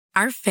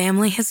Our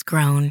family has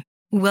grown.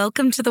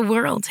 Welcome to the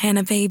world,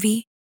 Hannah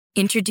baby.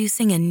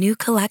 Introducing a new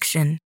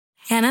collection,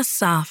 Hannah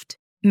Soft,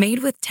 made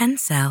with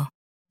Tencel.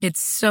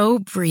 It's so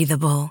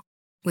breathable,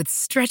 with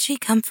stretchy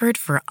comfort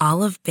for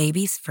all of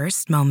baby's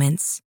first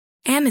moments.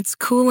 And it's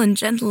cool and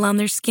gentle on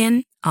their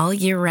skin all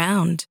year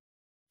round.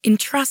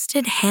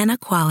 Entrusted Hannah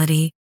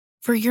quality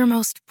for your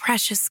most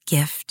precious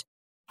gift.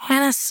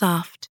 Hannah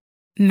Soft,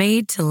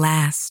 made to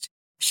last.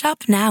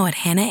 Shop now at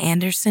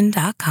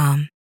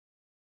hannahanderson.com.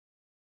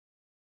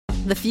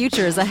 The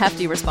future is a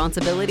hefty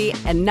responsibility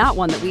and not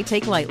one that we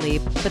take lightly.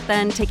 But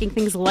then taking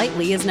things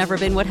lightly has never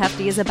been what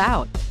Hefty is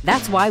about.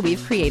 That's why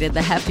we've created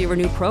the Hefty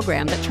Renew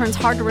program that turns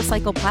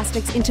hard-to-recycle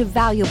plastics into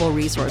valuable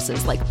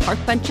resources like park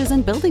benches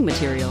and building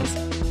materials.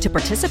 To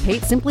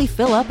participate, simply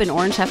fill up an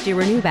orange Hefty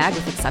Renew bag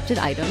with accepted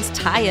items,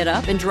 tie it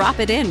up, and drop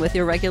it in with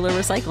your regular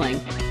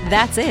recycling.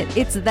 That's it.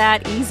 It's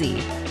that easy.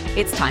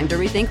 It's time to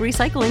rethink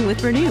recycling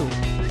with Renew.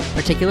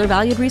 Particular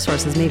valued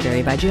resources may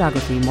vary by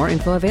geography. More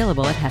info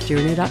available at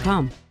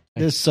heftyrenew.com. I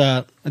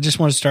just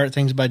want to start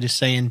things by just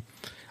saying,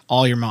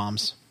 all your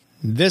moms.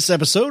 This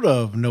episode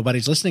of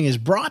Nobody's Listening is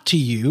brought to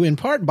you in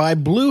part by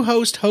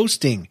Bluehost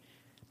Hosting.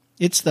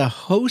 It's the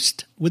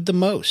host with the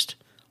most.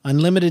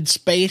 Unlimited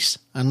space,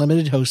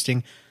 unlimited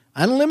hosting,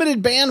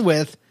 unlimited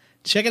bandwidth.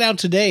 Check it out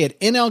today at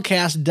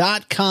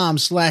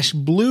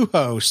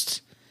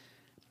nlcast.com/Bluehost.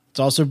 It's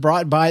also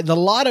brought by the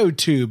Lotto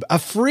Tube, a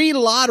free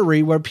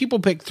lottery where people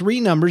pick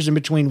 3 numbers in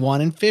between 1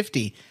 and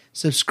 50.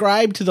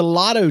 Subscribe to the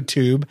Lotto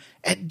Tube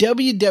at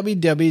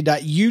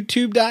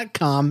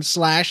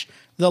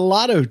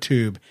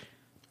www.youtube.com/thelottotube.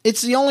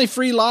 It's the only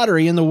free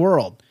lottery in the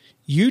world.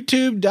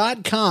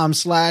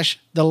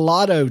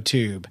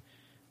 youtube.com/thelottotube.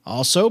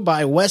 Also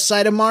by West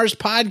Side of Mars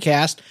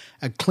Podcast,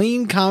 a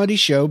clean comedy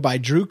show by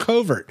Drew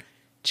Covert.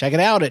 Check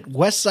it out at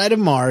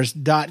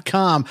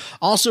westsideofmars.com.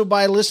 Also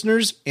by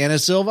listeners Anna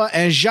Silva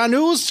and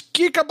Janusz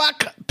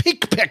Kikabak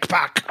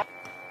Pikpikpak.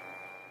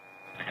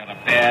 I got a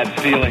bad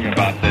feeling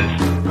about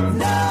this.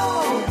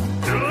 No!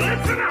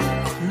 Listen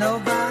up!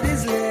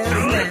 Nobody's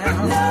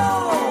listening.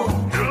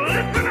 No!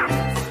 Listen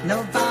up!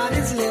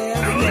 Nobody's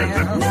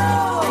listening.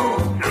 No!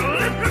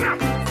 Listen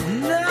up!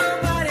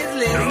 Nobody's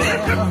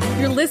listening.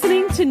 You're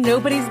listening to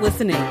Nobody's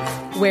Listening,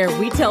 where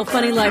we tell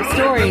funny life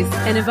stories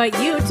and invite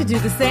you to do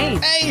the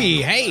same.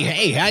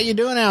 Hey, how you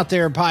doing out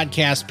there,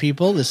 podcast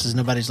people? This is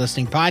Nobody's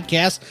Listening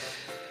Podcast,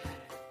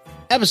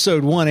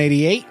 episode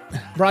 188,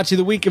 brought to you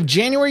the week of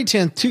January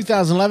 10th,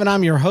 2011.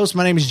 I'm your host.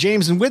 My name is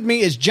James, and with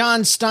me is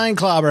John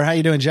Steinklauber. How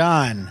you doing,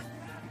 John?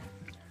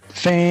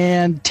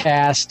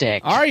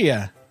 Fantastic. Are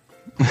you?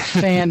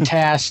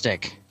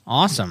 Fantastic.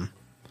 Awesome.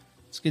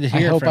 It's good to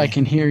hear. I hope from I you.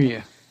 can hear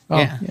you.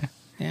 Oh,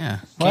 Yeah.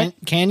 What?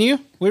 Can you?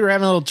 We were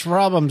having a little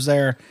problems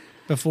there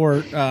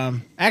before.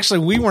 Actually,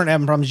 we weren't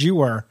having problems. You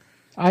were.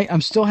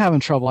 I'm still having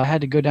trouble. I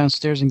had to go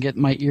downstairs and get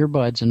my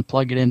earbuds and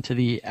plug it into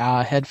the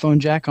headphone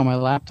jack on my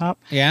laptop.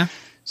 Yeah.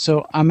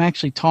 So I'm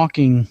actually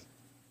talking.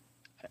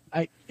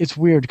 It's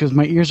weird because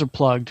my ears are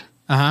plugged.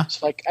 Uh-huh.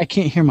 So like I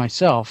can't hear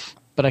myself,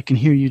 but I can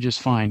hear you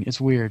just fine. It's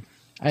weird.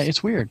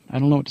 It's weird. I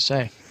don't know what to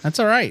say. That's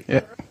all right.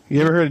 Yeah.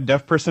 You ever heard a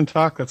deaf person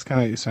talk? That's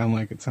kind of what you sound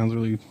like. It sounds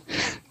really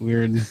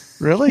weird.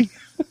 Really?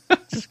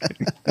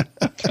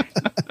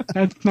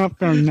 That's not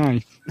very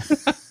nice.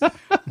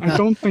 I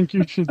don't think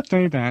you should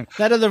say that.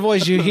 That other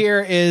voice you hear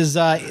is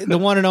the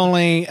one and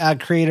only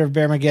creator of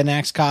Bearmageddon,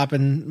 Axe Cop,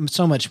 and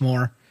so much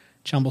more.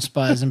 Chumble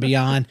Spuzz and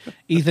beyond.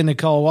 Ethan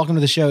Nicole, welcome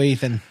to the show,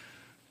 Ethan.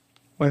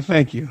 Well,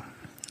 thank you.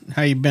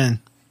 How you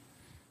been?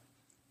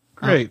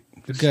 Great.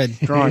 Good.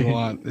 Drawing a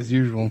lot, as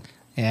usual.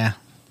 Yeah.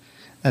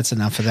 That's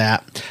enough of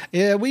that.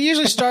 Yeah, we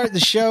usually start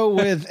the show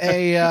with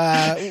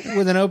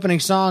an opening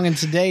song, and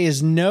today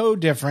is no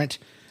different.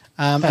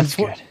 That's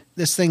good.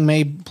 This thing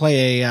may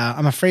play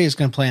I'm afraid it's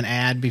going to play an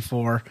ad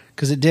before,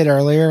 because it did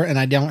earlier, and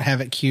I don't have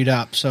it queued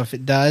up. So if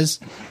it does,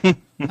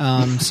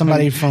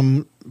 somebody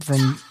from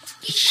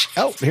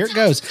here it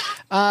goes.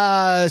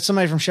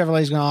 Somebody from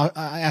Chevrolet is going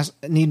to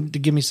need to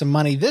give me some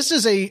money. This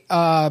is a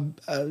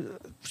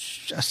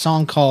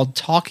song called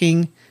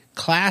 "Talking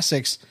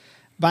Classics"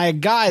 by a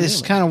guy. This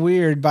is kind of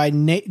weird. By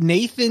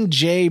Nathan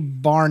J.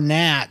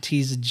 Barnett.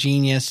 He's a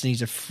genius and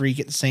he's a freak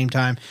at the same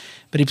time.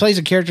 But he plays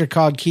a character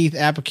called Keith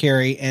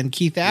Apicary, and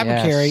Keith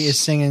Apicary is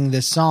singing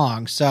this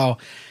song. So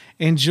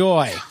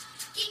enjoy.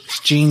 It's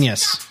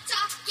genius.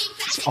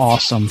 It's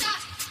awesome.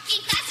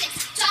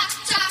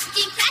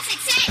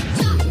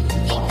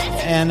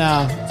 And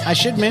I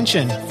should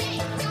mention,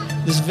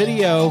 this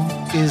video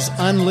is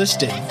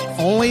unlisted.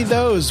 Only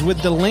those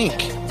with the link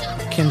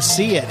can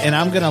see it, and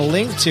I'm going to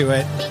link to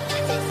it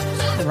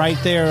right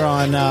there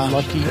on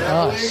Lucky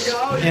us.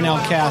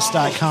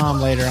 nlcast.com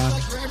later on.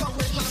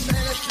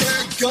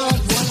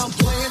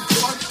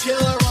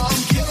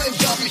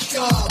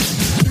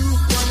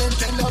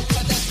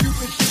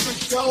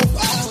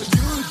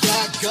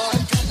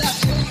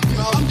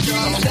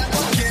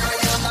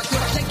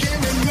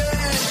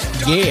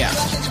 Yeah.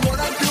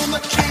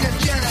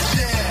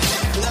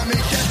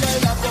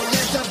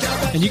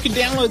 And you can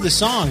download the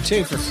song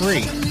too for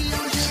free.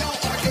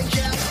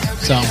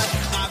 So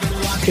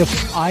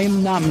if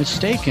I'm not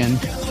mistaken,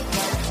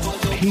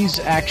 he's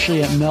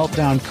actually at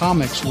Meltdown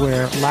Comics,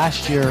 where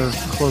last year,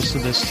 close to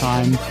this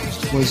time,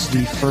 was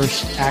the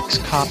first Axe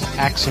Cop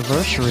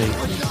Axeversary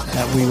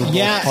that we were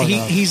both part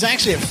of. He's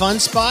actually at Fun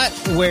Spot,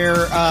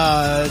 where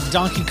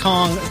Donkey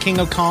Kong, King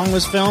of Kong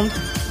was filmed,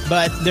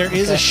 but there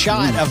is a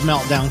shot of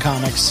Meltdown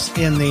Comics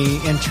in the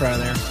intro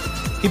there.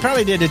 He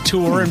probably did a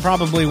tour and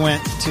probably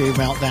went to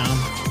Meltdown,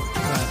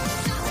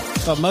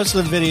 but most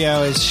of the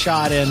video is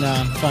shot in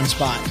Fun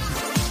Spot.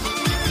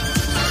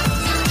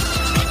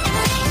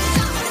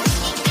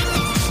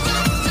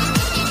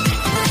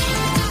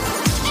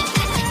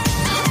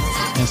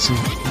 That's a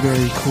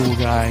very cool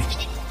guy.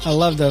 I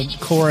love the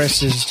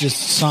chorus is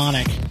just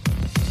Sonic.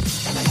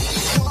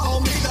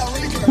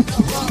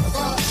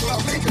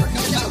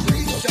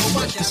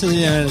 This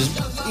is,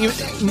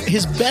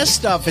 his best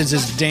stuff is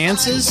his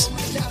dances,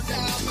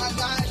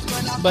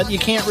 but you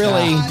can't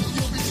really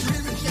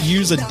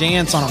use a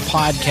dance on a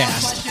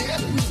podcast.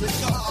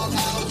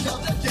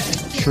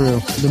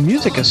 True. The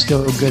music is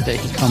still good that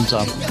he comes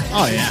up.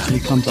 Oh yeah, he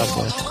comes up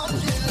with.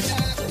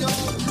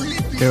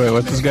 Okay, wait,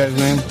 what's this guy's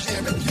name?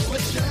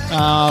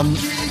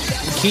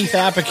 Keith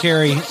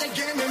Apicary.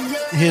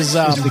 His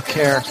the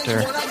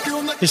character.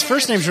 His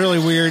first name's really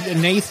weird.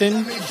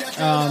 Nathan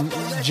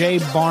J.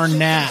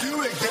 Barnett.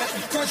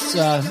 It's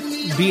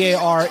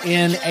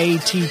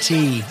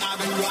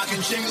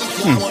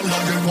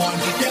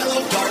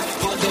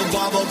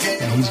Barnatt.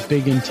 Yeah, he's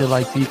big into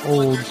like the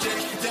old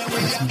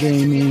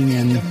gaming,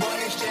 and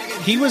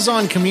he was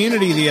on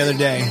Community the other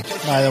day,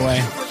 by the way.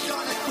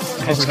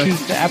 Has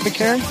Keith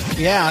Apicary?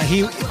 Yeah,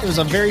 it was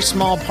a very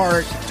small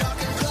part.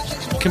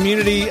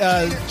 Community,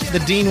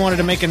 the dean wanted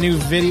to make a new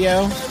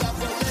video.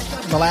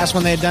 The last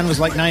one they had done was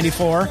like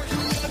 94.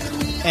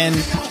 And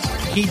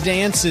he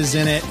dances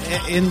in it.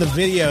 In the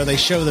video, they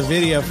show the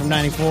video from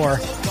 94.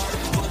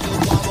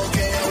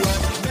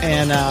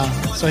 And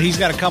so he's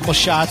got a couple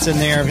shots in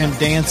there of him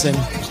dancing,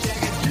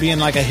 being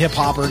like a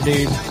hip-hopper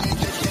dude.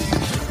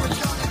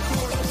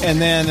 And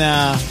then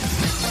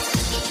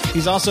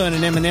he's also in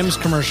an M&M's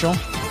commercial.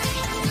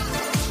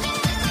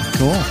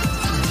 Cool.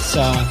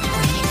 So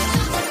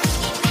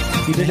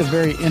he did a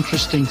very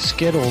interesting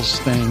Skittles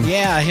thing.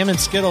 Yeah, him and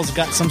Skittles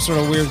got some sort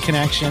of weird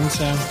connection.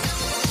 So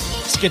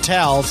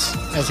Skittles,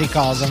 as he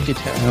calls them.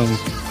 Skittles.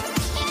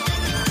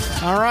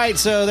 All right,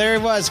 so there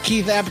it was,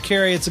 Keith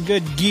Apicary. It's a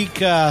good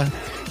geek and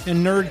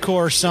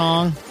nerdcore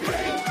song.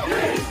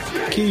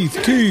 Keith.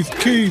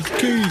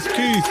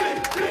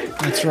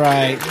 That's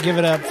right. Give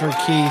it up for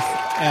Keith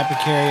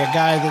Apicary, a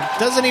guy that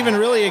doesn't even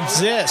really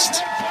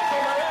exist.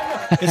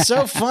 It's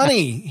so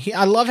funny.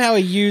 I love how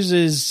he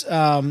uses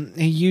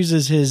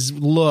his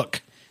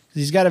look.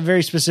 He's got a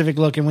very specific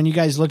look, and when you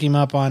guys look him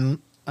up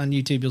on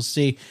YouTube, you'll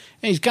see.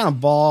 And he's kind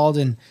of bald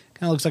and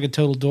kind of looks like a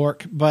total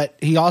dork, but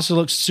he also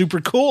looks super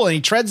cool, and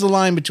he treads the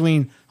line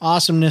between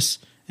awesomeness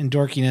and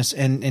dorkiness,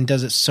 and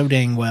does it so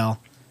dang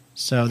well.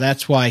 So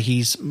that's why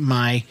he's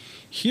my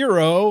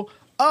hero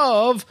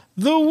of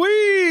the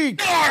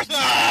week.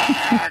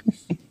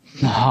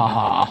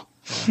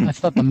 I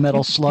thought the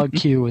Metal Slug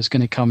cue was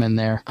going to come in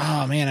there.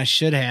 Oh man, I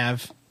should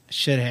have.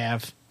 Here,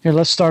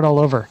 let's start all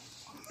over.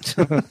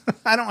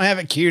 I don't have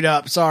it queued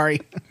up. Sorry.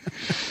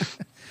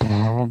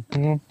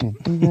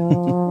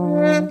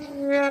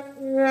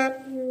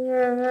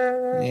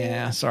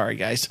 Yeah, sorry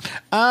guys.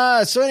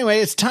 So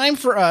anyway, it's time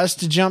for us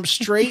to jump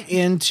straight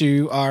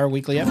into our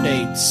weekly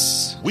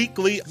updates.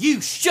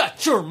 You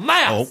shut your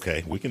mouth. Oh,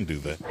 okay, we can do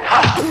that.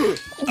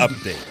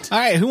 Update. All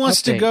right, who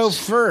wants to go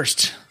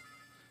first?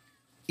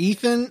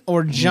 Ethan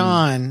or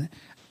John?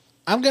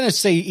 I'm going to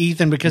say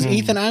Ethan because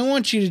Ethan, I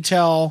want you to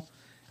tell.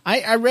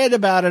 I read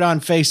about it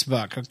on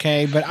Facebook,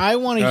 okay, but I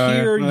want to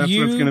hear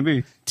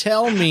you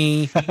tell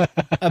me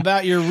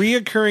about your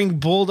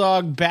reoccurring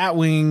Bulldog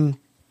Batwing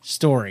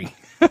story.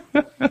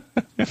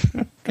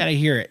 Gotta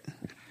hear it.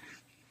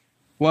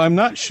 Well, I'm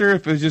not sure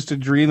if it was just a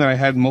dream that I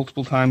had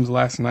multiple times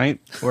last night,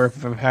 or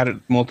if I've had it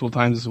multiple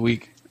times this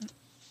week.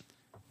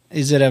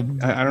 Is it I don't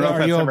know.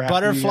 Are you a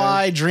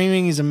butterfly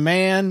dreaming he's a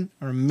man,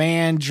 or a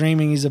man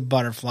dreaming he's a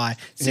butterfly?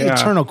 It's the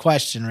eternal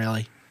question,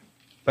 really.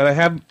 But I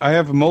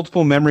have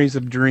multiple memories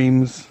of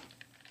dreams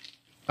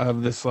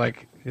of this,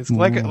 like it's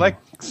like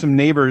some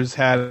neighbors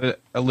had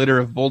a litter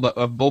of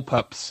bull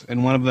pups,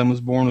 and one of them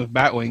was born with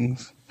bat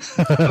wings.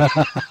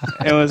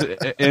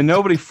 And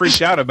nobody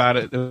freaked out about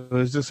it. It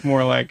was just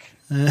more like,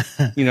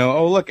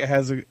 oh look, it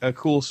has a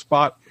cool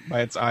spot by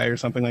its eye or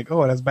something, like,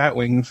 oh, it has bat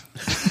wings.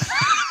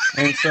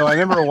 And so I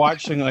remember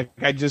watching, like,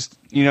 and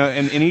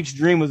each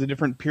dream was a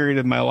different period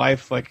of my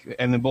life, like,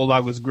 and the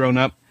bulldog was grown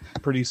up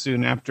pretty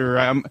soon after.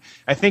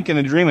 I think in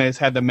the dream I just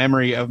had the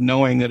memory of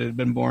knowing that it had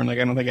been born. Like,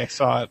 I don't think I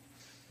saw it.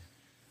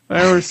 I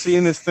remember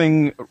seeing this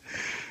thing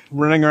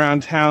running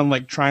around town,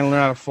 like, trying to learn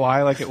how to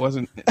fly, like it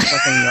wasn't a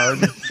fucking yard.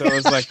 So it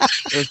was like,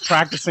 it was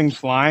practicing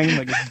flying,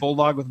 like a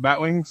bulldog with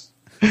bat wings.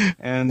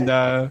 And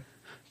my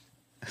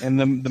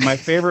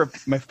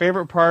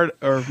favorite part,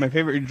 or my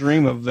favorite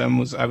dream of them,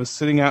 was I was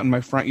sitting out in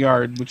my front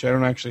yard, which I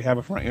don't actually have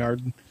a front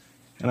yard,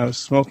 and I was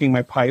smoking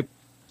my pipe,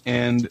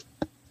 and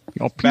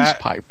peace bat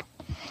pipe.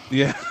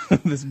 Yeah,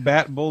 this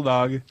bat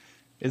bulldog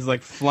is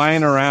like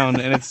flying around,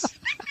 and it's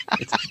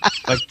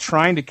like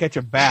trying to catch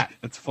a bat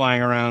that's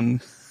flying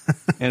around,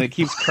 and it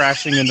keeps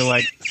crashing into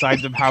like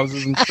sides of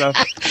houses and stuff.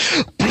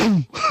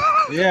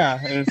 Yeah,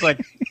 and it's like,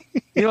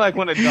 you know, like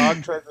when a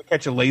dog tries to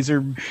catch a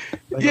laser,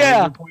 like a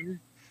laser pointer?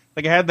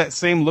 Like it had that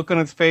same look on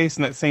its face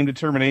and that same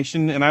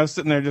determination, and I was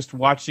sitting there just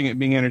watching it,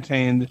 being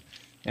entertained,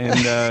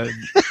 and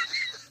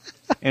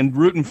and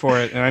rooting for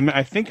it. And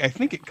I think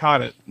it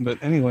caught it,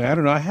 but anyway, I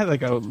don't know. I had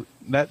like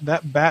that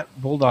bat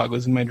bulldog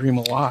was in my dream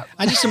a lot.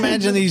 I just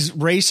imagine these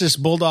racist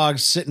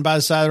bulldogs sitting by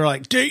the side. They're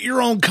like, "Date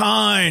your own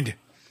kind,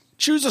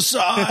 choose a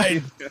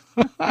side."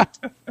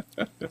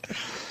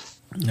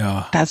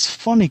 No, That's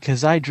funny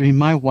because I dreamed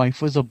my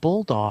wife was a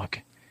bulldog,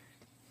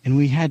 and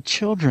we had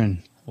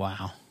children.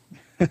 wow.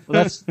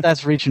 Well,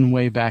 that's reaching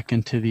way back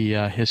into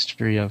the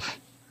history of.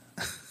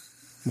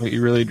 Wait,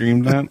 you really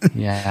dreamed that?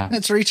 Yeah.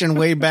 That's reaching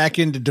way back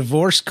into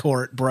divorce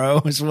court, bro.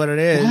 Is what it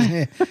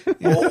is.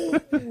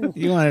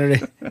 You want her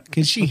to?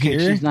 Can she hear?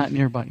 She's not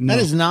nearby. No.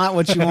 That is not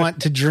what you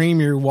want to dream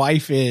your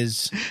wife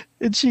is.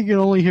 And she can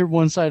only hear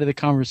one side of the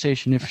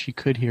conversation if she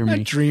could hear I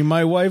me. dream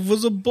my wife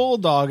was a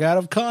bulldog out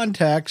of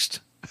context.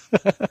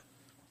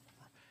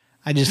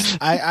 I just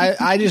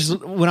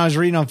when I was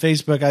reading on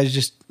Facebook, I was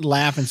just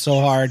laughing so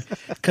hard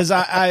because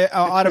I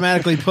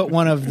automatically put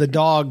one of the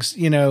dogs,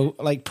 you know,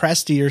 like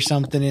Presty or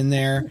something in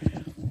there,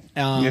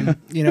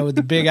 you know, with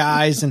the big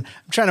eyes. And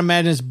I'm trying to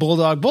imagine this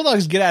bulldog.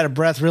 Bulldogs get out of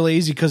breath really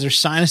easy because their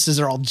sinuses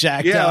are all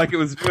jacked up. Yeah, like it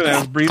was doing that. I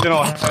was breathing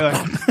all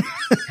high.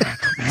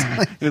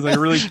 It was like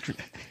really. That'd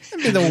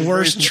be the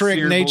worst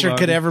trick nature bulldog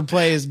could ever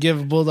play is give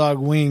a bulldog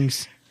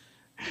wings.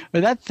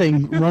 But that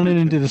thing running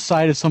into the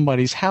side of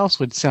somebody's house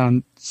would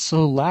sound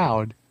so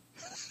loud.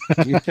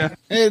 Yeah.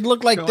 It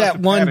looked like Got that lots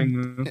of one.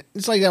 padding.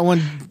 It's like that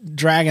one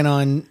dragon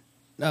on.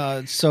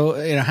 So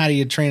you know, How Do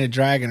You Train a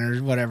Dragon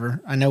or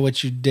whatever. I Know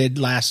What You Did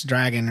Last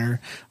Dragon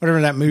or whatever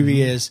that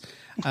movie is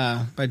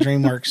by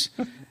DreamWorks.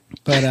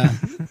 But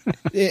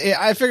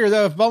I figure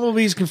though, if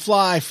bumblebees can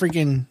fly,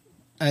 freaking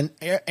an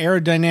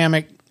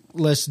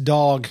aerodynamic-less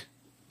dog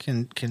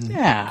can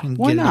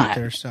why get not? out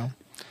there. So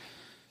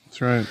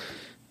That's right.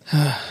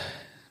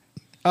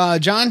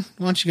 John,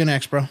 why don't you go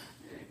next, bro?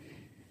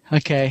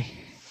 Okay.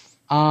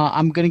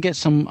 I'm gonna get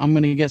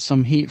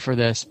some heat for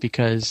this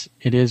because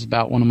it is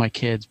about one of my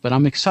kids, but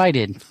I'm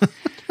excited.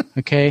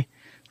 Okay.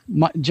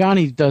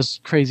 Johnny does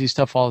crazy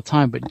stuff all the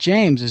time, but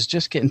James is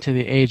just getting to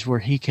the age where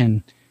he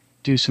can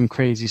do some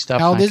crazy stuff.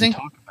 How old and I is can he?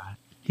 talk about it.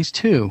 He's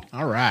 2.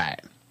 All right.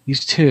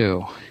 He's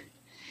 2.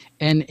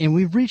 And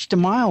we reached a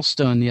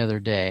milestone the other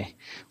day.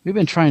 We've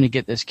been trying to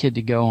get this kid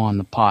to go on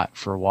the pot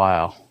for a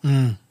while.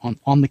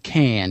 On the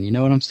can, you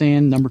know what I'm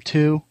saying? Number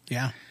 2.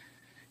 Yeah.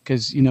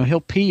 Because you know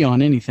he'll pee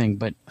on anything,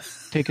 but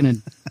taking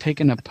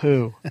a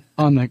poo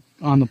on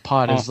the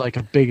pot is like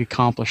a big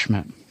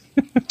accomplishment.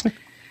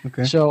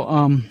 Okay.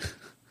 So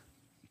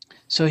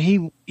so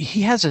he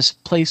has this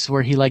place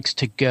where he likes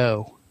to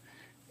go,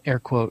 air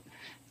quote.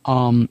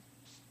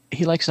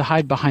 He likes to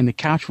hide behind the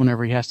couch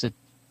whenever he has to.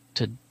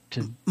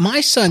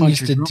 My son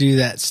Punch used to your do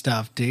that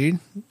stuff, dude.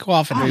 Go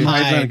off and He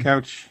hides on hide. the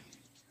couch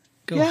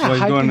Go Yeah. while he's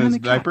hide going in behind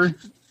his the couch. diaper.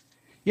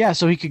 Yeah,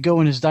 so he could go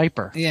in his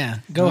diaper. Yeah,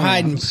 go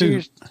hide and poop.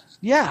 Serious-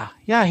 Yeah,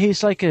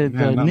 he's like the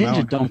not ninja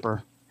Malachi.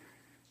 dumper.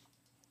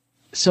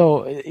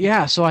 So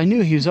so I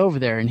knew he was over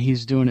there and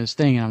he's doing his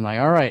thing, and I'm like,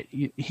 all right.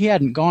 He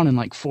hadn't gone in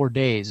like 4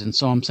 days, and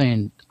so I'm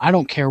saying, I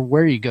don't care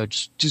where you go,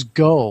 just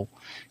go,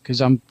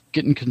 because I'm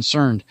getting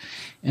concerned.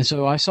 And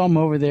so I saw him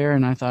over there,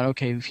 and I thought,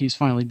 okay, if he's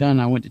finally done,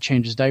 I went to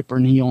change his diaper,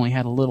 and he only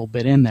had a little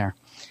bit in there.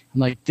 I'm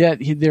like,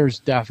 there's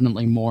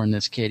definitely more in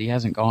this kid. He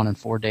hasn't gone in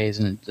 4 days,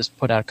 and it just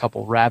put out a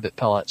couple rabbit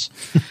pellets.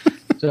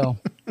 So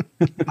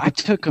I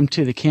took him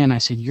to the can. I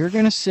said, you're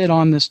going to sit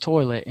on this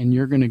toilet, and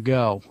you're going to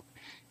go.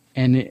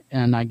 And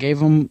I gave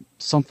him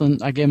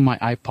something. I gave him my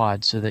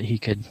iPod so that he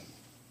could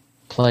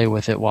play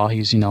with it while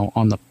he's,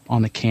 on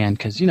the can.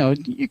 Because,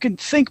 you can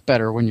think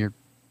better when you're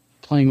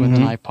playing with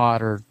an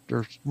iPod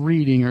or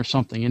reading or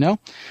something,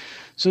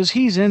 So as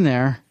he's in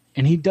there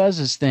and he does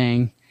his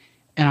thing,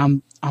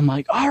 and I'm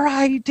like, all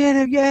right, you did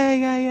it,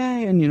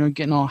 yay, and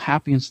getting all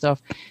happy and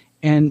stuff.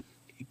 And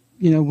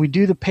we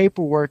do the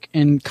paperwork,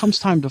 and comes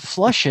time to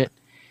flush it,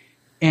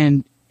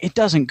 and it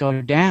doesn't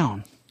go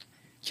down.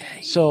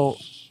 Yay. So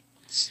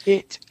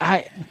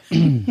I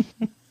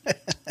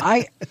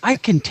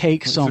can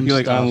take So some he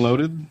like stuff.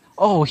 unloaded.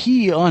 Oh,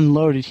 he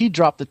unloaded. He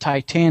dropped the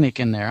Titanic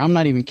in there. I'm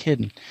not even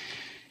kidding.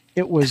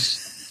 It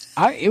was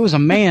a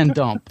man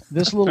dump.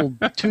 This little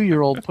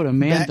 2-year-old put a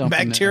man dump in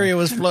there. Bacteria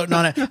was floating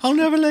on it. I'll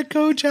never let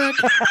go, Jack.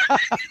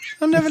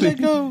 I'll never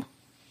let go.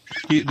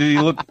 Did he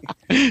look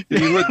limp? Did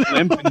he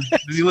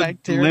look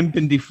Bacteria. limp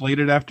and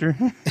deflated after?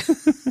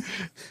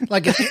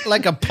 Like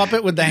a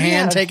puppet with the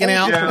hand taken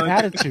out. Yeah, like-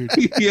 Attitude.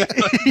 Yeah,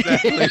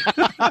 exactly.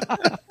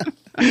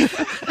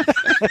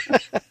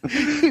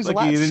 He was a Like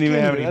lot he didn't even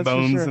have skinnier, any that's for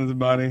bones sure. in his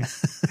body.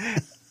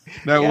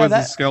 That Yeah, was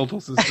that- his skeletal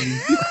system.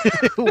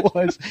 It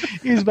was.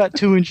 He was about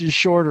 2 inches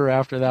shorter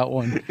after that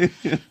one.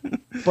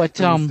 But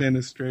Stand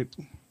us straight.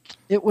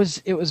 it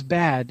was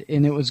bad,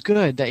 and it was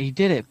good that he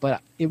did it,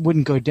 but it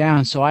wouldn't go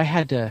down, so I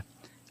had to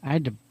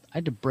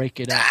break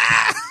it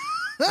up.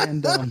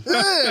 And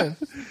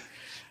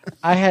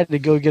I had to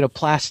go get a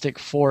plastic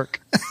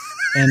fork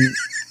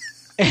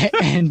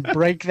and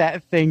break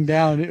that thing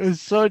down. It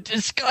was so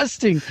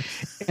disgusting.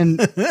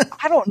 And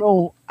I don't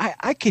know.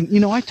 I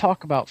can, I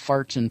talk about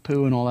farts and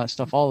poo and all that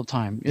stuff all the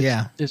time.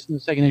 It's the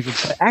second nature.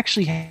 But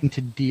actually having to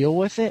deal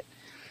with it,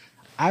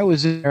 I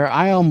was in there.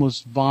 I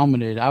almost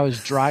vomited. I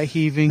was dry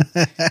heaving.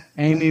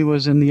 Amy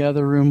was in the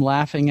other room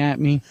laughing at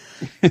me.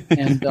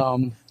 And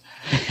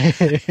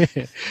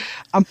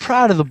I'm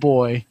proud of the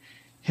boy.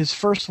 His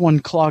first one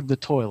clogged the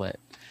toilet.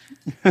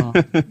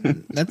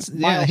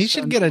 He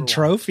should get a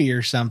trophy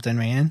or something,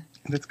 man.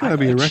 That's got to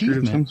be a record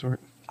of some sort.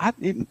 I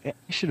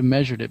should have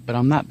measured it, but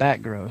I'm not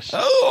that gross.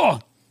 Oh!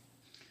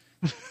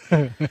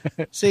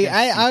 See,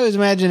 I always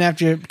imagine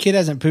after a kid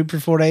hasn't pooped for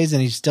 4 days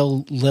and he's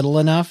still little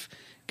enough,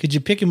 could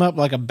you pick him up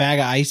like a bag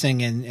of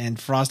icing and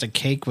frost a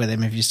cake with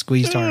him if you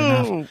squeezed hard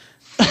enough?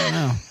 I don't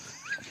know.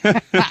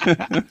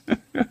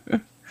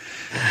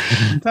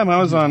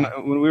 One time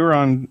when we were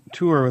on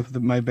tour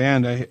with my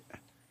band,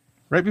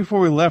 right before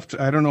we left,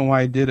 I don't know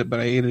why I did it, but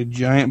I ate a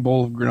giant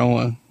bowl of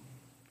granola,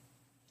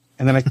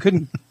 and then I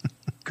couldn't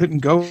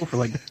go for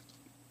like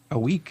a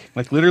week.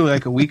 Like literally,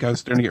 like a week, I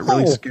was starting to get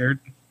really scared.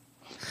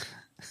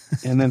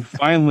 And then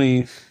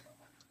finally,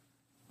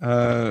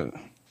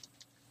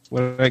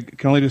 what I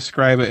can only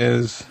describe it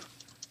as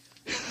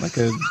like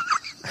a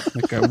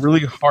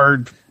really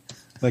hard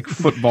like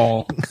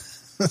football.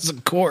 That's a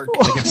cork.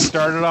 Like it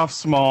started off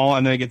small,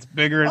 and then it gets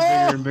bigger and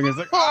bigger and bigger. It's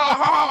like,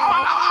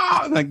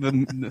 like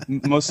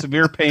the most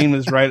severe pain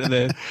was right at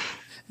the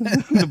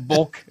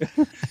bulk,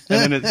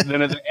 and then at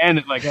the end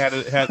it like had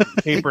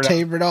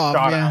tapered off.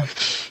 Yeah.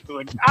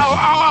 Like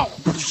ow!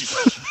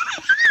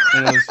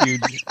 And it was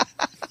huge.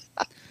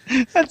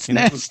 That's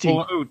nasty. It was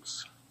full of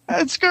oats.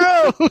 That's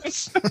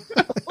gross.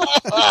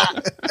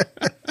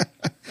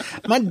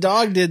 My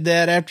dog did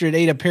that after it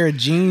ate a pair of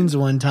jeans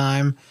one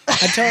time.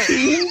 I told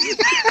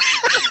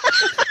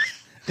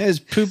it was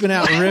pooping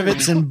out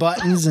rivets and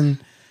buttons, and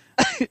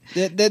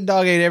that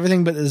dog ate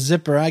everything but the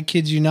zipper. I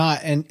kid you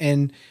not.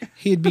 And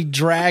he'd be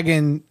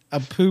dragging a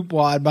poop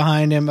wad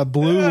behind him, a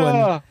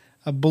blue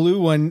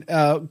one,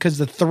 because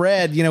the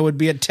thread, would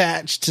be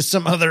attached to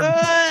some other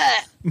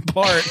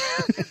part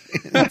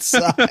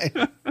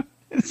inside.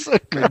 It's so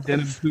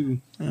gross.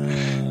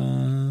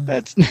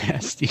 That's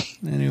nasty.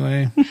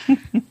 Anyway.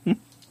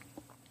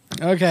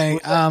 Okay.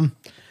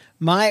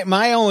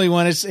 My only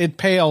one it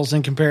pales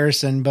in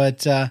comparison,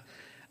 but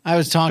I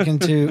was talking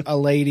to a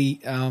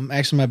lady,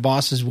 actually my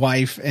boss's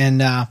wife, and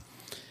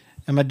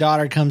my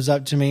daughter comes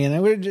up to me, and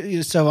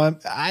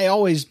I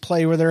always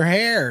play with her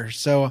hair,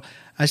 so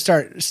I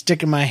start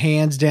sticking my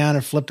hands down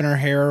and flipping her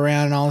hair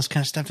around and all this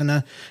kind of stuff, and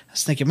I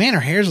was thinking, man, her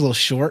hair's a little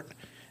short.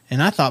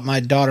 And I thought my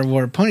daughter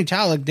wore a ponytail.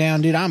 I looked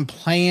down, dude. I'm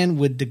playing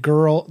with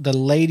the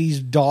lady's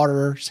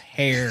daughter's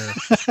hair,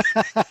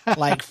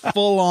 like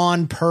full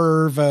on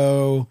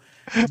pervo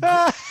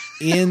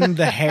in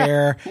the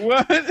hair.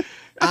 What?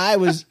 I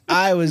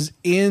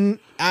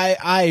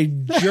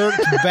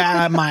jerked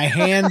back my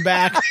hand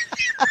back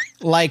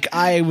like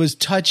I was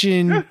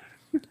touching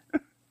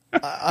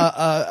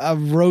a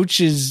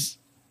roach's,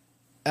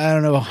 I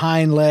don't know,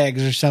 hind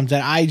legs or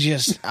something. I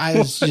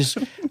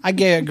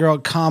gave a girl a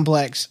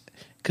complex.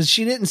 Because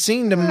she didn't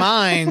seem to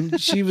mind.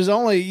 She was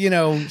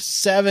only,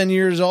 7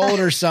 years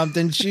old or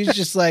something. She's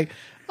just like,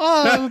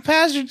 oh,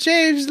 Pastor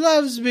James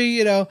loves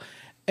me, And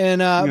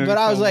but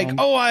I was like,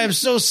 oh, I am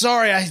so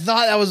sorry. I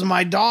thought that was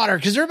my daughter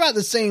because they're about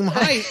the same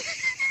height.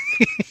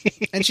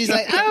 And she's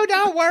like, oh,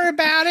 don't worry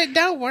about it.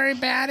 Don't worry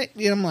about it.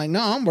 I'm like,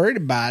 no, I'm worried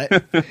about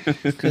it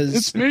because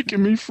it's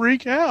making me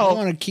freak out. I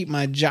want to keep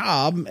my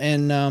job,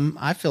 and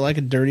I feel like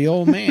a dirty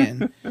old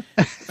man.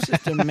 It's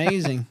just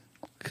amazing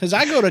because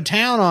I go to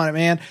town on it,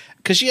 man.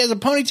 Because she has a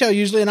ponytail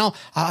usually, and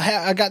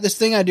I got this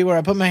thing I do where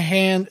I put my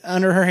hand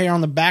under her hair on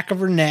the back of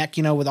her neck,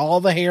 with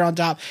all the hair on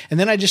top, and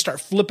then I just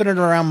start flipping it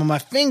around with my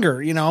finger,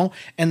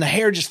 and the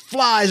hair just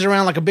flies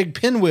around like a big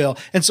pinwheel.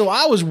 And so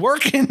I was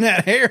working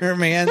that hair,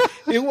 man.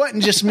 It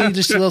wasn't just me,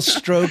 just a little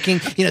stroking.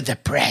 The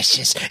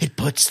precious, it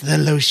puts the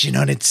lotion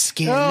on its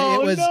skin.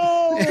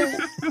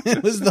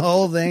 It was the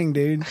whole thing,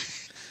 dude.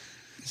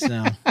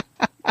 So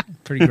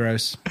pretty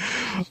gross.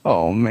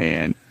 Oh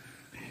man.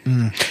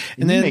 And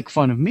then you make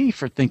fun of me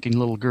for thinking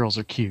little girls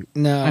are cute.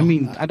 No, I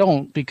mean I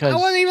don't, because I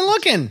wasn't even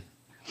looking.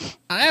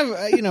 I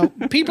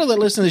have, people that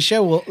listen to the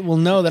show will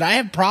know that I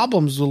have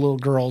problems with little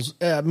girls,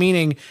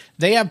 meaning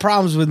they have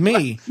problems with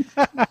me.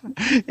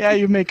 Yeah,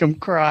 you make them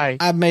cry.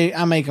 I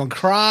make them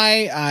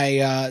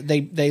cry.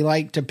 They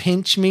like to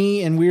pinch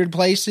me in weird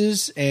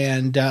places,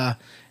 and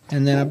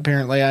then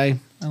apparently I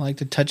like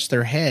to touch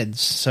their heads.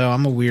 So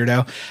I'm a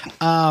weirdo.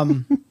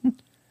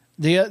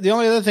 The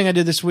only other thing I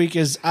did this week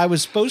is I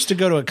was supposed to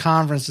go to a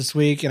conference this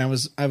week, and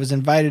I was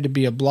invited to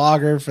be a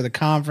blogger for the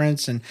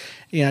conference, and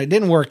it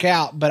didn't work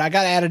out, but I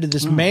got added to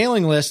this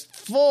mailing list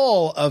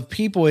full of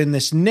people in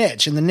this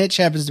niche, and the niche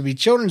happens to be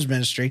children's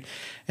ministry.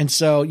 And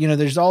so, you know,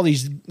 there's all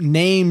these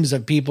names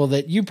of people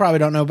that you probably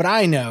don't know, but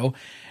I know.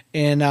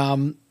 And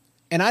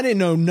I didn't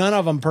know none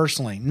of them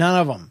personally, none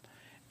of them.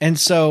 And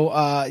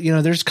so, you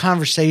know, there's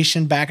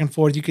conversation back and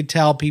forth. You could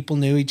tell people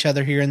knew each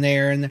other here and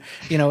there. And,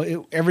 you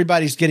know,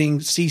 everybody's getting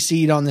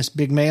CC'd on this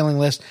big mailing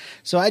list.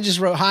 So I just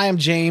wrote, hi, I'm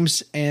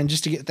James. And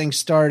just to get things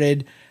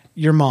started,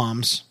 your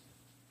moms.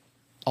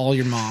 All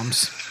your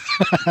moms.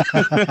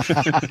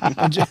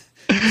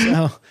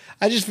 So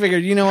I just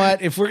figured, you know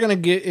what? If we're gonna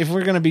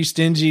be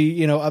stingy,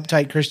 you know,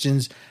 uptight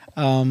Christians,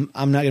 I'm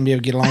not gonna be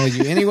able to get along with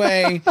you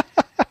anyway.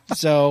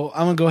 So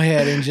I'm gonna go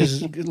ahead and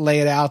just lay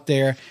it out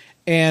there.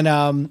 And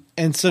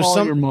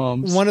so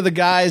one of the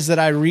guys that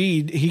I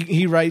read,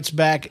 he writes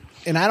back,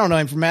 and I don't know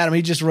him from Adam.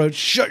 He just wrote,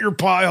 "Shut your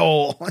pie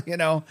hole," you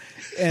know.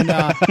 And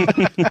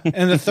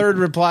and the third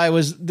reply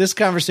was, "This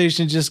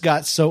conversation just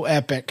got so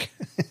epic."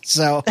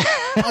 So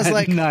I was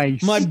like,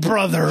 nice. My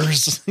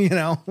brothers, you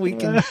know, we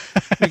can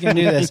do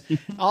this.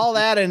 All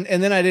that, and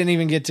then I didn't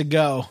even get to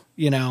go,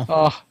 you know.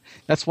 Oh,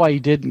 that's why you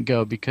didn't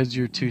go, because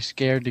you're too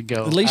scared to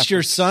go. At least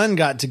your son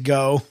got to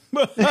go.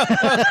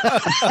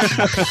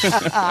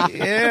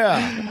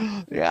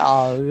 Yeah.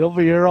 Yeah, he'll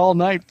be here all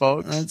night,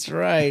 folks. That's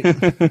right.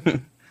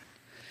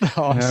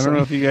 Awesome. I don't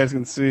know if you guys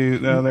can see.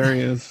 No, there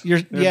he is.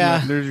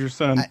 There's your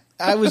son.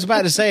 I was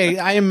about to say,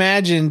 I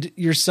imagined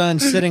your son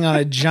sitting on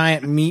a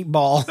giant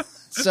meatball.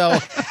 So,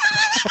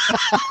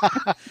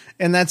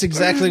 and that's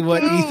exactly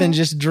what Ethan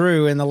just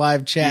drew in the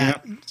live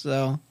chat. Yep.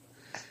 So,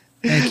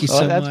 thank you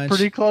so much. That's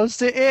pretty close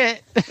to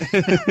it.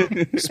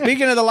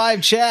 Speaking of the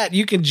live chat,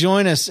 you can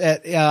join us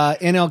at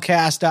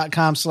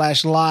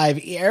nlcast.com/live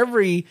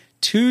every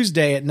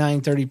Tuesday at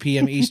 9:30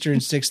 p.m. Eastern,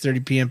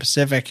 6:30 p.m.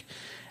 Pacific.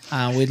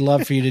 We'd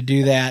love for you to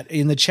do that.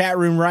 In the chat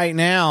room right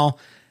now,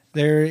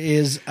 there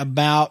is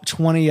about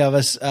 20 of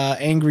us.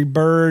 Angry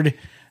Bird,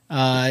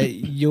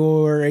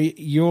 your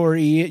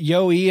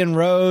Ian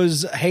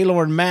Rose,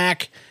 Haylord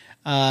Mac,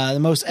 the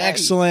most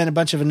excellent, a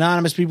bunch of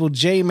anonymous people,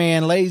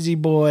 J-Man, Lazy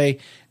Boy,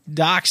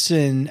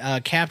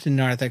 Doxson, Captain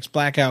Narthex,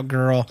 Blackout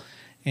Girl,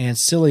 and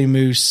Silly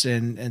Moose,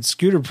 and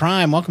Scooter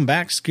Prime. Welcome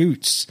back,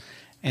 Scoots,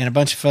 and a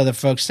bunch of other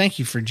folks. Thank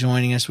you for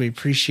joining us. We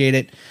appreciate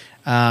it.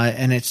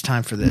 And it's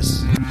time for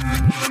this.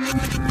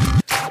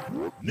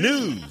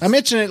 News. I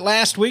mentioned it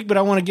last week, but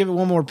I want to give it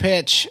one more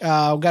pitch. We've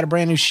got a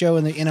brand new show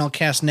in the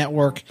NLCast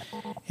network.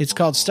 It's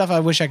called Stuff I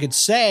Wish I Could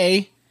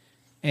Say,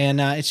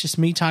 and it's just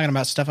me talking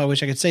about stuff I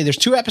wish I could say. There's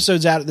 2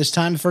 episodes out at this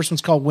time. The first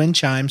one's called Wind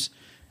Chimes,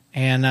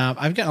 and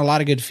I've gotten a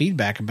lot of good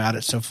feedback about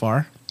it so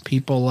far.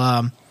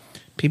 People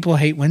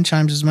hate wind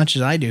chimes as much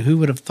as I do. Who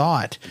would have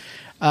thought?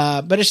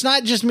 But it's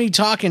not just me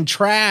talking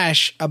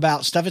trash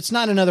about stuff. It's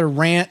not another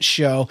rant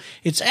show.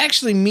 It's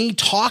actually me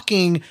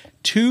talking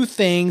to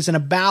things and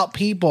about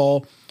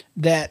people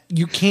that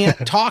you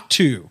can't talk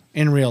to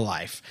in real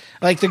life.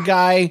 Like the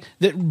guy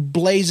that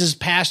blazes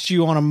past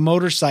you on a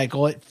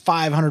motorcycle at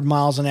 500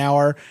 miles an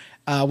hour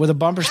with a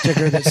bumper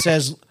sticker that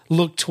says,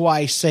 "Look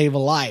twice, save a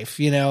life."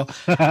 You know,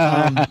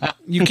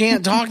 you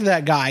can't talk to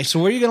that guy. So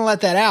where are you going to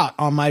let that out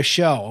on my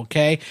show?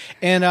 Okay.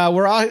 And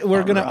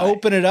we're going to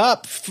open it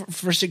up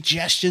for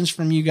suggestions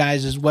from you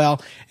guys as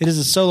well. It is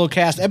a solo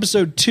cast.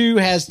 Episode 2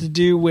 has to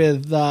do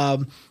with,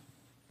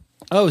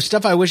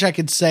 stuff I wish I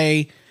could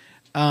say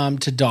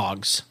to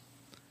dogs.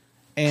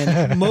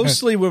 And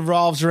mostly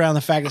revolves around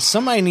the fact that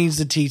somebody needs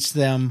to teach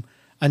them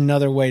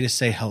another way to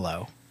say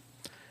hello.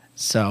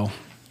 So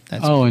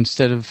that's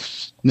instead of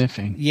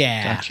sniffing.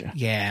 Yeah. Gotcha.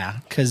 Yeah.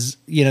 Because,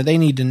 you know, they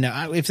need to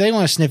know. If they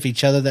want to sniff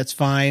each other, that's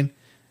fine.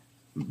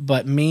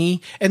 But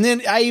me. And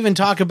then I even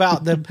talk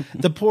about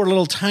the poor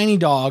little tiny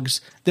dogs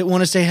that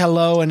want to say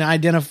hello and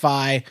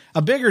identify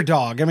a bigger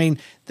dog. I mean,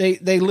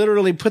 they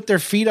literally put their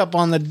feet up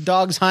on the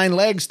dog's hind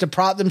legs to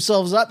prop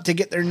themselves up to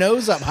get their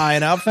nose up high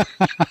enough.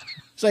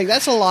 It's like,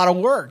 that's a lot of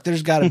work.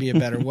 There's got to be a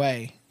better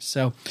way.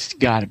 So it's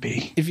got to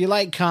be. If you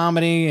like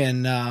comedy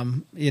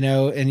and, you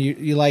know, and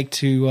you like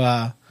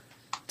to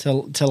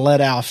let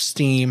off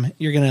steam,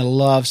 you're going to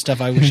love Stuff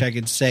I Wish I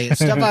Could Say.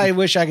 It's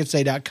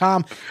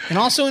stuffiwishicouldsay.com and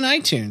also in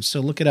iTunes. So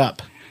look it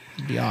up.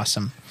 It'd be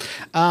awesome.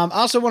 I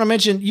also want to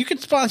mention, you can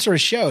sponsor a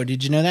show.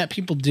 Did you know that?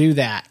 People do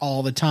that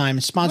all the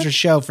time. Sponsor a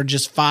show for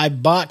just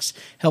 $5.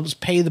 Helps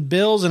pay the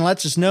bills and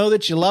lets us know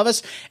that you love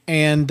us.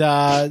 And,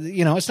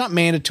 you know, it's not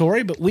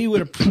mandatory, but we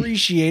would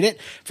appreciate it.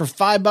 For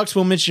 $5,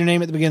 we'll mention your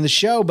name at the beginning of the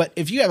show. But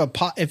if you have a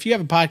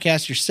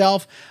podcast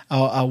yourself,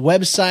 a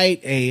website,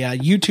 a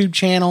YouTube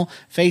channel,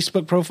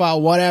 Facebook profile,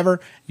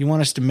 whatever, you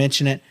want us to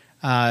mention it,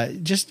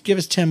 just give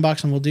us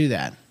 $10 and we'll do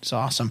that. It's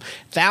awesome.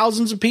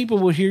 Thousands of people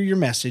will hear your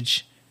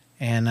message.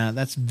 And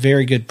that's a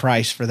very good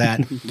price for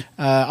that.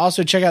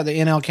 Also, check out the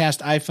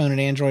NLCast iPhone and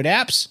Android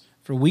apps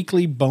for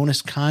weekly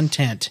bonus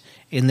content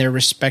in their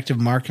respective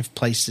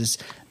marketplaces.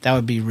 That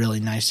would be really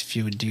nice if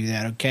you would do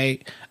that, okay?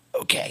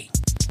 Okay.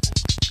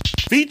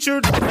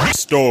 Featured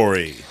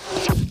story.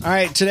 All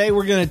right, today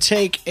we're going to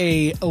take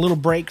a little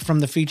break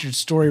from the featured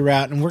story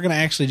route, and we're going to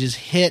actually just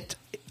hit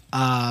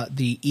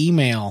the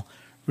email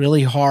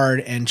really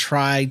hard and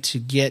try to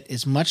get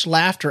as much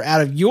laughter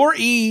out of your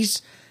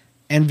E's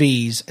and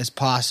V's as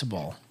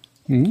possible.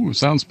 Ooh,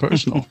 sounds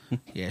personal.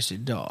 Yes,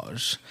 it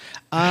does.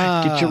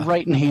 Get your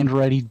writing hand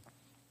ready.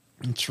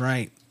 That's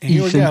right. And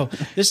here we go.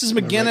 This is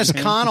McGinnis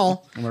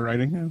Connell. Am I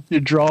writing? Your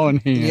drawing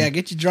hand. Yeah,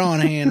 get your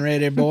drawing hand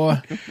ready,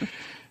 boy.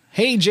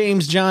 Hey,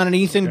 James, John, and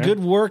Ethan. Okay. Good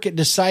work at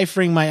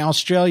deciphering my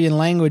Australian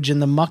language in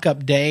the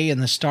muck-up day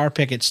and the Star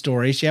Picket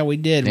stories. Yeah, we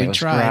did. It We was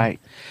tried.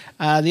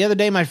 great. The other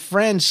day, my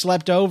friend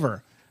slept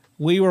over.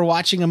 We were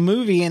watching a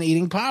movie and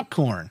eating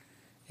popcorn.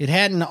 It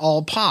hadn't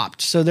all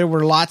popped, so there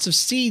were lots of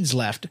seeds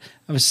left.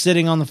 I was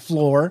sitting on the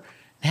floor.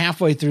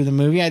 Halfway through the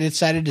movie, I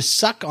decided to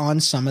suck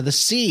on some of the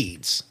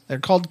seeds. They're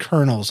called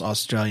kernels,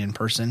 Australian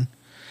person.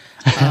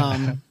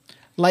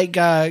 Like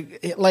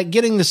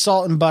getting the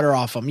salt and butter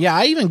off them. Yeah,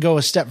 I even go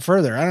a step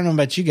further. I don't know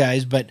about you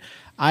guys, but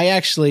I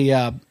actually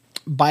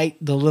bite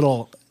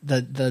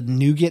the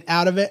nougat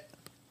out of it,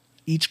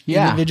 each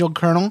individual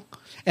kernel,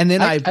 and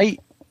then I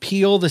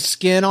peel the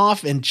skin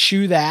off and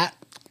chew that,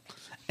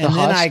 and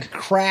then I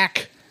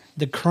crack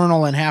the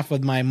kernel in half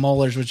with my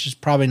molars, which is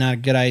probably not a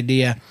good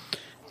idea,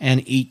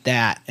 and eat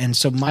that. And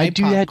so I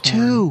do that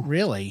popcorn- too.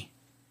 Really?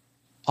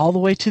 All the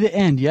way to the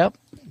end, yep.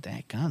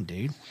 Daggone,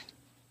 dude.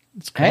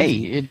 It's Hey,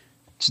 crazy.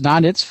 it's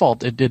not its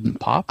fault it didn't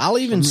pop. I'll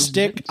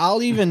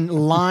even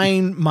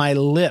line my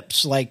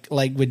lips like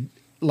the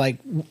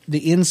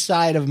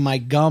inside of my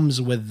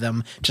gums with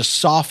them to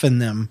soften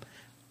them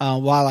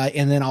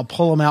and then I'll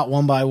pull them out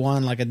one by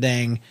one like a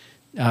dang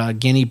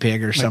guinea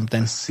pig or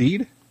something. A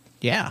seed?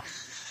 Yeah.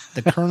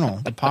 The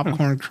kernel, the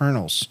popcorn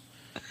kernels.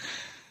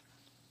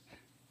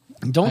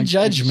 Don't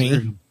judge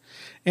me.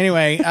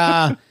 Anyway, he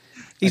I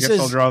guess says,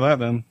 I'll draw that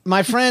then.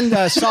 my friend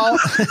Saul.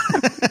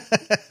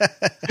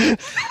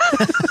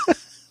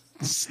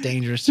 It's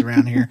dangerous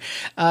around here.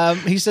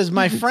 He says,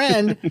 my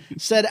friend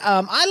said,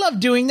 I love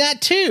doing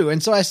that too.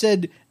 And so I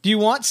said, do you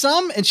want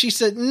some? And she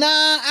said, nah,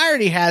 I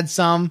already had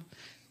some.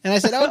 And I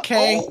said,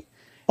 okay.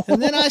 And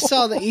then I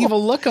saw the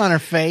evil look on her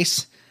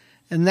face.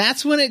 And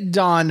that's when it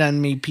dawned on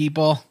me,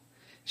 people.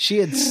 She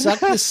had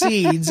sucked the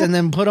seeds and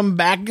then put them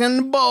back in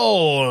the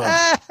bowl.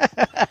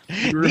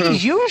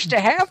 These used to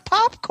have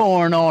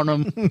popcorn on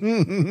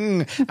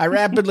them. I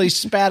rapidly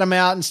spat them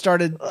out and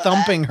started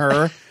thumping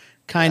her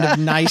kind of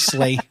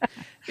nicely.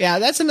 Yeah,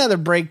 that's another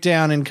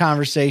breakdown in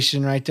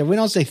conversation right there. We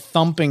don't say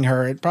thumping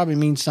her. It probably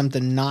means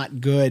something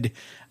not good.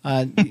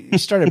 You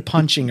started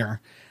punching her.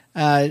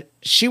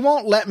 She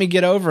won't let me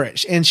get over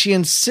it. And she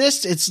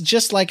insists it's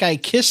just like I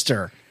kissed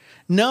her.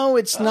 No,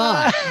 it's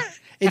not.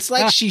 It's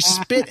like she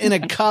spit in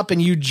a cup and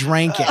you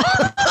drank it.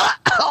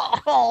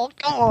 Oh,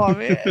 come on,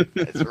 man.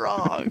 That's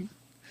wrong.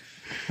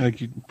 Like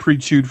you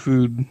pre-chewed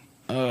food.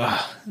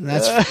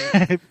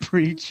 That's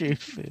Pre-chewed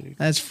food.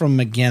 that's from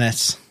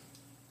McGinnis.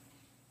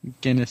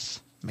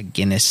 Guinness.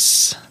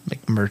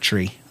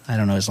 McMurtry. I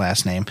don't know his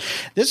last name.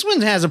 This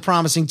one has a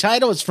promising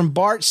title. It's from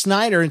Bart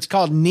Snyder. It's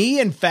called Knee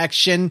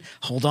Infection.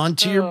 Hold on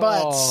to your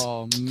butts.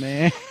 Oh,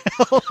 man.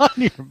 Hold on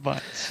to your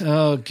butts.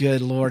 Oh,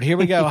 good Lord. Here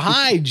we go.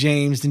 Hi,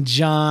 James and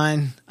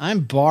John.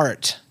 I'm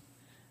Bart.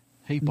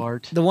 Hey,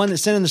 Bart. The one that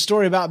sent in the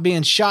story about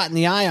being shot in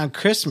the eye on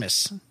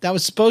Christmas. That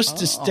was supposed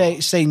to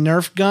say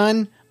Nerf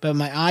gun, but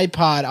my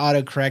iPod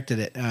auto-corrected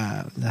it.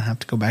 I'll have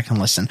to go back and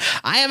listen.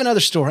 I have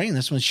another story, and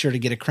this one's sure to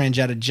get a cringe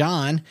out of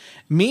John.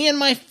 Me and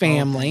my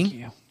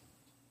family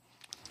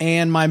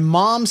and my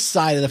mom's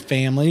side of the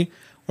family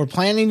were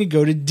planning to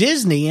go to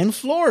Disney in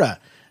Florida.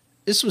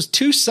 This was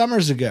 2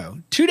 summers ago.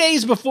 2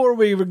 days before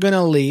we were going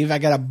to leave, I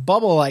got a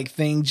bubble-like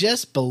thing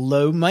just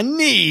below my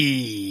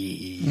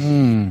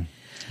knee.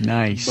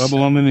 Nice.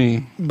 Bubble on the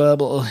knee.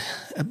 Bubble.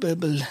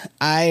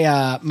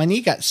 My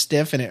knee got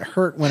stiff and it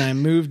hurt when I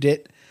moved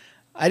it.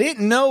 I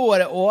didn't know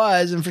what it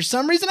was, and for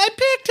some reason I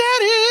picked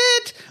at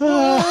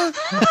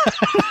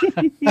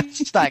it.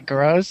 It's not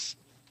gross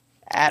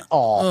at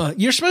all.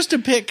 You're supposed to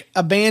pick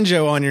a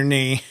banjo on your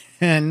knee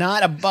and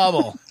not a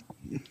bubble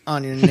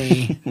on your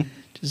knee.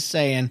 Just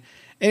saying.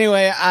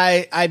 Anyway,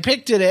 I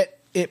picked it.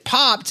 It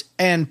popped,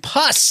 and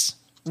pus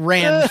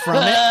ran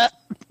from it.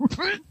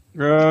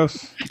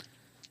 Gross.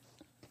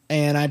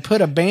 And I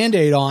put a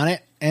Band-Aid on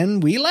it,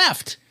 and we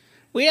left.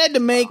 We had to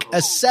make a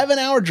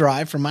 7-hour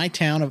drive from my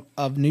town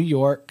of New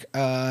York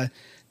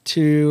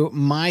to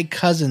my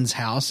cousin's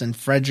house in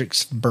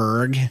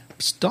Fredericksburg.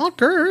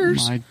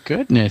 Stalkers. My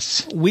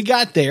goodness. We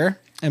got there,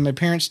 and my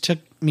parents took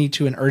me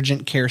to an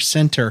urgent care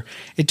center.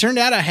 It turned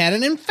out I had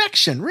an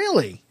infection,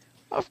 really.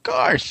 Of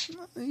course.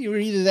 You were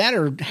either that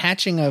or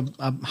hatching a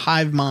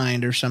hive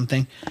mind or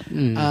something.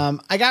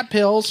 I got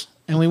pills,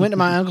 and we went to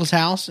my uncle's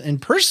house in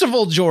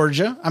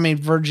Virginia.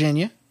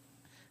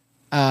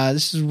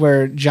 This is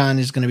where John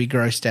is going to be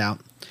grossed out.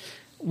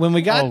 When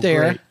we got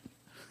there,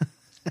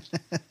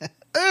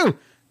 ooh.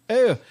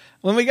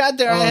 When we got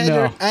there, I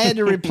had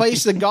to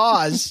replace the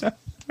gauze.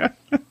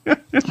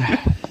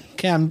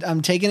 Okay,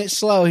 I'm taking it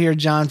slow here,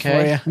 John,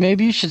 for you.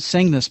 Maybe you should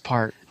sing this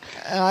part.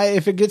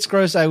 If it gets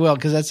gross, I will,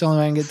 because that's the only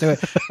way I can get through it.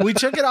 We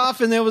took it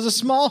off, and there was a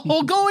small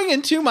hole going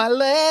into my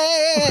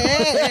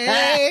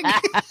leg.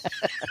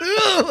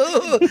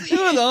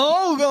 was a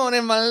hole going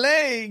in my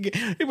leg.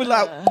 It was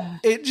like,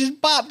 it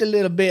just popped a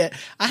little bit.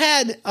 I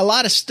had a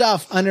lot of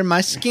stuff under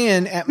my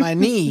skin at my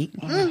knee.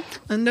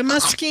 Under my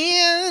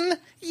skin.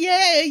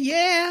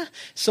 Yeah.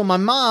 So my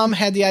mom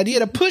had the idea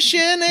to push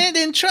in it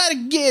and try to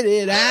get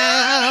it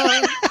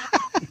out.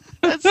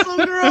 That's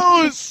so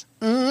gross.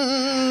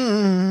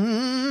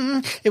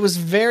 It was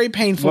very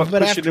painful. What,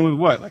 but push it in with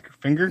what? Like a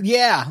finger?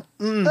 Yeah.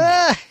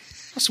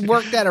 Let's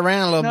work that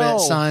around a little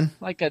bit, son.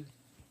 Like a...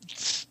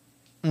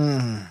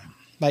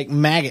 Like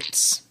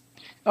maggots.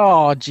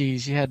 Oh,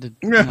 geez. You had to...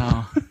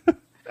 No.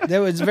 That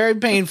was very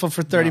painful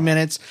for 30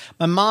 minutes.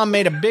 My mom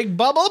made a big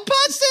bubble of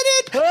pus in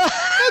it.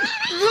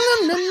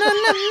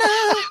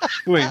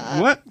 Wait,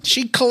 what?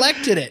 She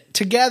collected it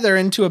together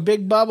into a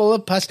big bubble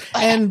of pus,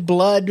 and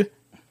blood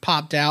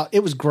popped out.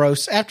 It was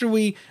gross. After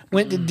we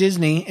went to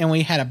Disney and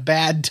we had a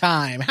bad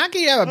time. How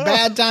can you have a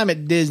bad time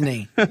at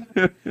Disney?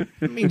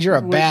 It means you're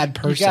a bad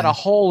person. You got a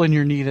hole in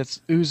your knee that's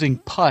oozing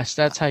pus.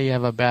 That's how you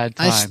have a bad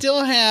time. I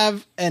still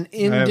have an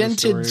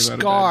indented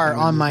scar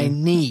on my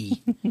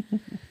knee.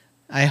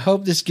 I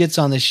hope this gets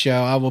on the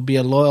show. I will be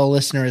a loyal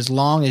listener as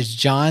long as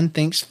John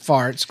thinks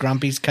farts,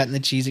 Grumpy's cutting the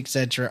cheese,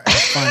 etc. are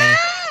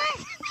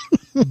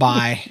funny.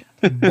 Bye,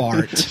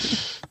 Bart.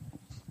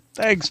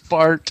 Thanks,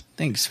 Bart.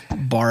 Thanks,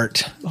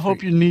 Bart. I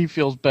hope your knee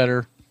feels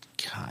better.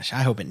 Gosh,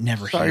 I hope it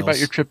never heals. Sorry about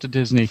your trip to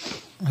Disney.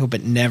 I hope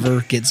it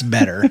never gets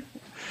better.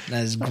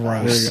 That is There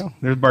gross. you go.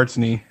 There's Bart's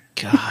knee.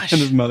 Gosh.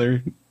 And his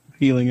mother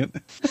healing it.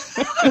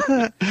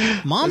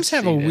 Moms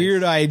have a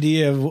weird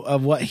idea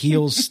of what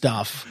heals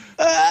stuff.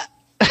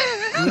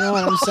 You know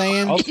what I'm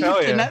saying? I'll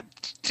tell you.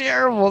 That's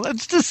terrible.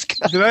 That's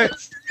disgusting.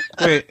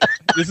 Wait,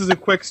 this is a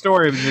quick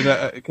story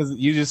because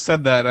you just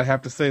said that. I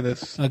have to say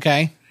this.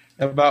 Okay.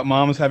 About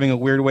moms having a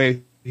weird way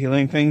of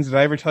healing things. Did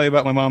I ever tell you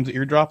about my mom's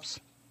eardrops?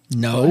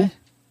 No.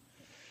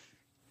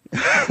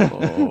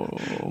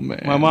 Oh,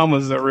 man. My mom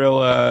was a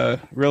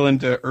real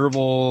into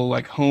herbal,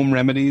 like home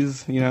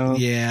remedies, you know?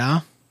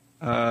 Yeah.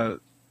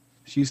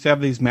 She used to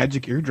have these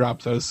magic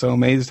eardrops. I was so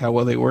amazed how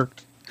well they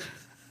worked.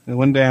 And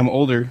one day I'm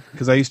older,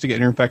 because I used to get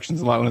ear infections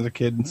a lot when I was a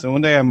kid. And so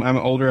one day I'm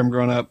older, I'm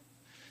growing up.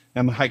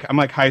 I'm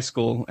like high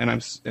school, and I'm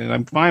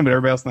fine, but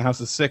everybody else in the house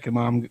is sick.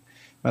 And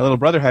my little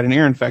brother had an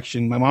ear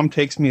infection. My mom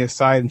takes me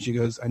aside and she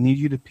goes, "I need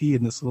you to pee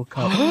in this little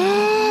cup."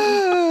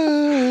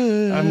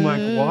 I'm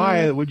like,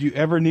 "Why would you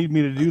ever need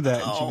me to do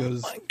that?" And she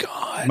goes, my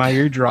God. "My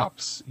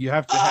eardrops. You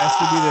have to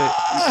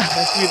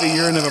has to be the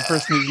urine of a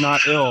person who's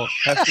not ill.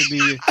 Has to be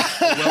a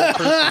well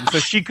person." So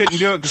she couldn't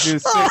do it because she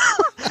was sick.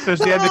 So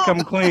she had to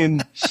come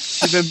clean.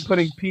 She's been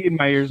putting pee in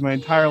my ears my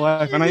entire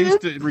life, and I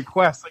used to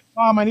request, like,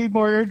 "Mom, I need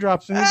more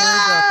eardrops. I need more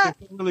eardrops.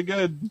 They feel really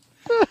good."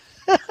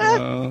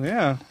 So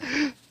yeah.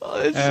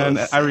 And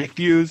I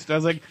refused. I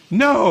was like,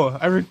 "No,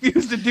 I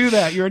refuse to do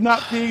that. You're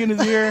not peeing in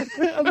his ear.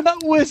 I'm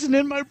not whistling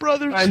in my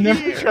brother's I never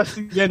ear." trust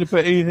you again to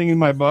put anything in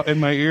my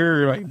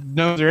ear or my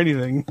nose or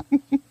anything."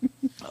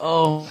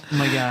 Oh,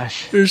 my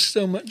gosh. There's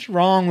so much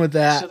wrong with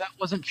that. So that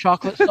wasn't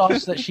chocolate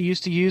sauce that she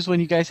used to use when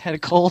you guys had a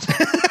cold?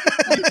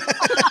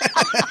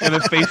 And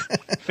a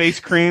face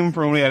cream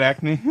for when we had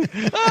acne.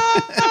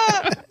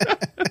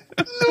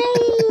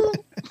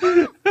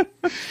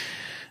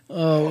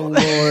 Oh,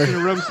 Lord.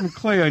 Gonna rub some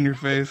clay on your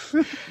face.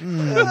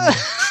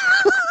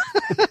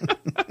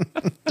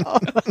 Oh,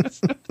 that's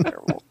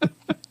terrible.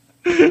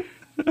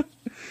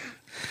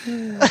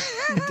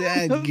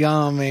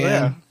 Dadgum, man.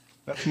 Yeah,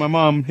 that's my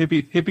mom.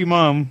 Hippie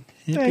mom.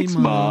 Hippie Thanks,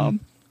 Mom.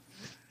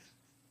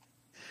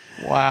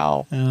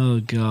 Wow. Oh,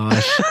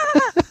 gosh.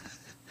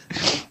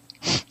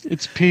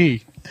 It's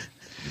pee.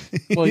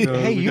 Well, So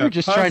hey, we you were got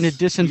just pus, trying to we got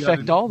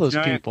disinfect a all those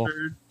giant people.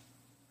 turd.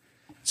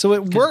 So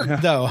it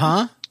worked, though,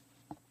 huh?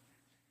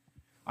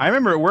 I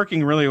remember it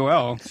working really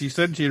well. She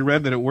said she had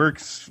read that it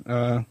works,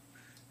 and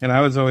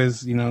I was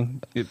always,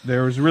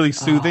 there was really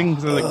soothing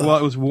because I was like, well,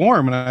 it was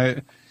warm, and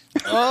I.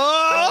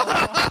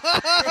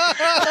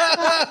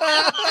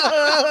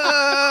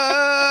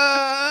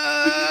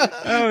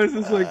 I was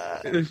just like,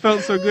 it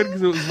felt so good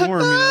because it was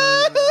warm.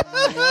 I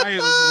don't know why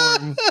it was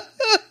warm.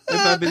 I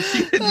thought that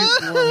she had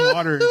used warm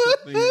water or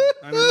something.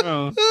 I don't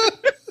know.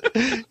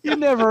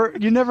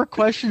 You never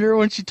questioned her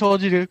when she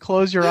told you to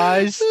close your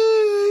eyes.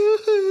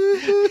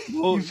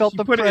 Well, You felt she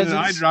the put presence. it in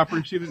an eyedropper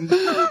and she didn't. Put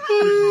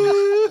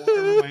it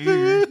in my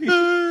ear.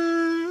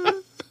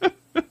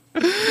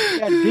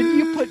 Yeah, didn't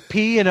you put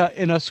pee in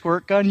a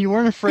squirt gun? You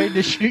weren't afraid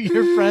to shoot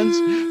your friends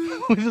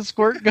with a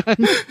squirt gun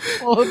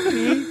full of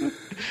pee?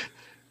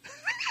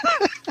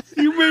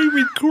 You made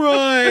me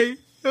cry.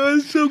 That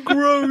was so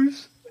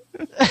gross.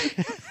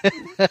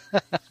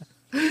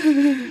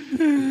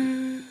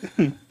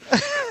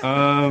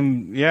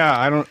 Yeah,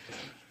 I don't.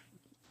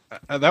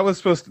 That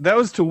was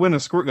to win a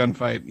squirt gun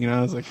fight.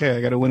 I was like, hey,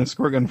 I got to win a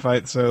squirt gun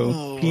fight,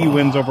 so pee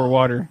wins over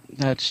water.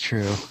 That's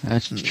true.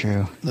 That's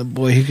true. The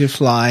boy who could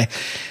fly.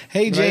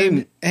 Hey, But I James.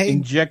 didn't Hey,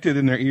 inject it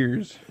in their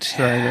ears.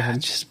 Sorry, go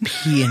ahead. just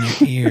pee in your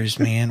ears,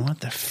 man.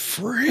 What the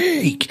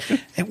freak?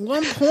 At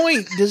one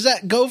point, does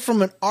that go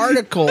from an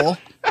article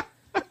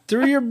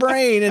through your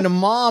brain and a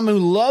mom who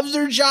loves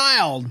her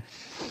child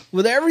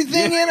with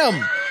everything in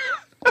them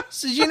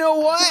Says, you know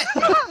what?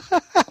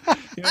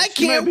 I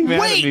can't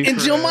wait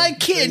until my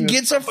kid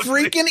gets a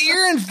freaking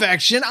ear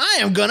infection. I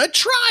am going to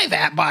try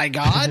that, by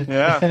God.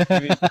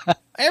 Yeah.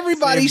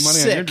 Everybody's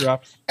sick.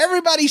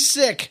 Everybody's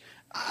sick.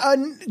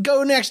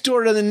 Go next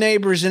door to the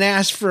neighbors and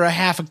ask for a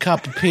half a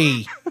cup of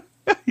pee.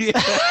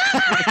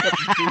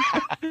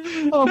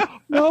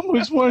 Mom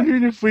was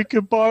wondering if we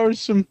could borrow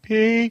some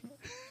pee.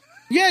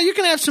 Yeah, you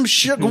can have some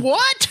sugar.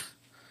 What?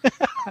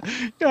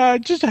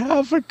 Just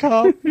half a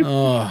cup.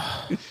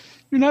 Oh.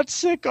 You're not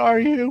sick, are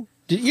you?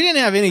 You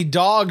didn't have any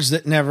dogs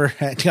that never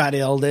got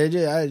ill, did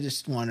you? I was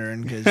just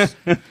wondering because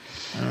I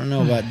don't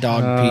know about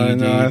dog pee. Dude.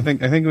 No, I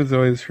think it was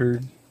always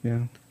heard.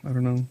 Yeah, I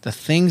don't know. The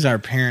things our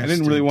parents. I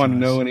didn't really want to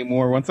know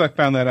anymore. Once I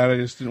found that out, I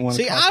just didn't want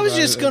to. See, I was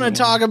just going to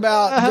talk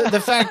about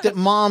the fact that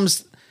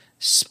moms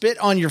spit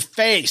on your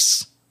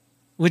face,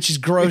 which is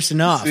gross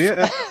enough.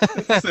 Yeah,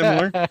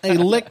 similar. They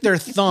lick their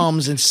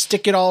thumbs and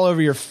stick it all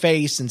over your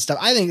face and stuff.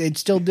 I think they'd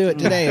still do it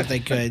today if they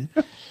could.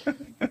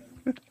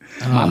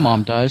 My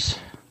mom does.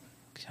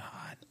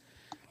 God,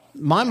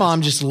 my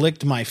mom just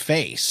licked my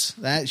face.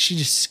 She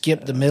just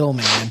skipped the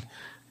middleman.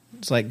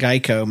 It's like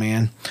Geico,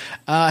 man.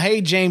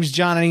 Hey, James,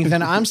 John, and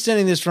Ethan. I'm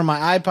sending this from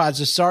my iPod,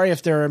 so sorry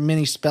if there are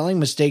many spelling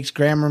mistakes,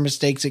 grammar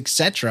mistakes,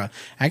 etc.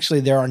 Actually,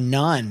 there are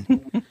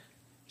none.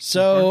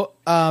 So,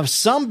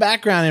 some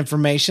background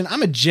information.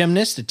 I'm a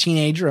gymnast, a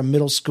teenager, a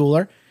middle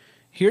schooler.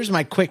 Here's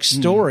my quick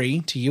story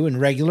to you in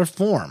regular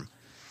form.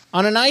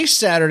 On a nice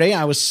Saturday,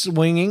 I was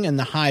swinging in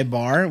the high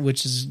bar,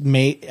 which is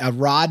a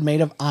rod made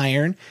of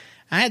iron.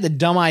 I had the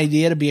dumb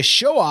idea to be a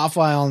show-off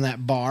while on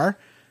that bar.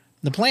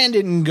 The plan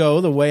didn't go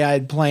the way I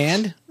had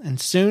planned,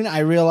 and soon I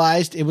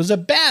realized it was a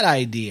bad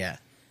idea.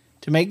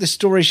 To make the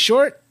story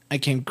short, I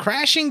came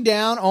crashing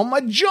down on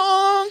my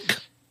junk.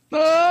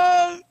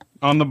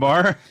 On the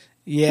bar?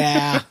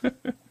 Yeah.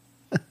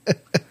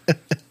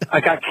 I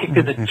got kicked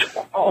in the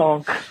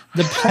junk.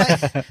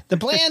 The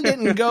plan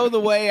didn't go the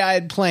way I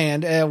had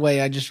planned.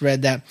 Wait, I just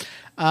read that.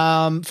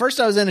 First,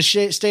 I was in a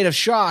state of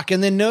shock,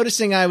 and then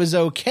noticing I was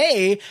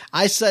okay,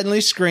 I suddenly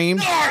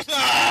screamed.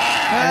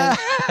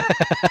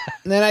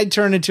 And then I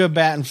turned into a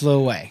bat and flew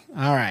away.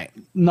 All right.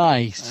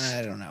 Nice.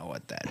 I don't know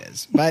what that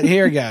is, but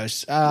here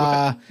goes.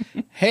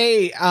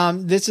 Hey,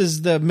 this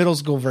is the middle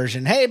school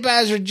version. Hey,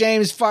 Pastor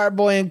James, Fart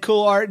Boy, and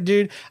Cool Art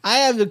Dude. I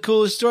have the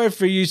coolest story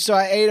for you. So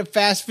I ate a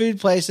fast food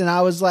place, and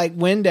I was like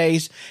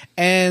Wendy's.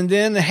 And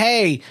then,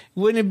 hey,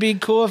 wouldn't it be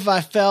cool if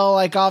I fell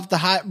like off the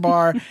hot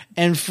bar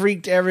and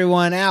freaked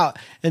everyone out?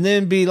 And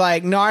then be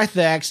like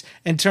Narthex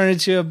and turn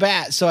into a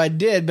bat. So I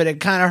did, but it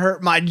kind of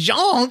hurt my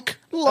junk.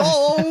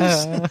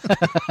 Lols.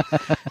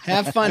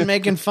 Have fun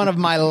making fun of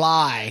my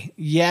lie.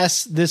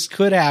 Yes, this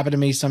could happen to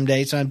me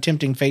someday, so I'm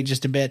tempting fate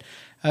just a bit.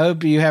 I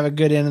hope you have a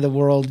good end of the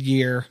world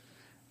year.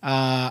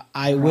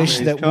 I wish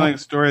that telling a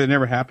story that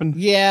never happened.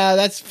 Yeah,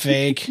 that's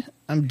fake.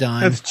 I'm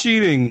done. That's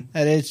cheating.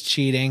 That is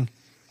cheating.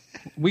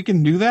 We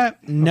can do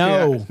that?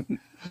 No. Okay.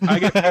 I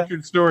get a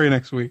featured story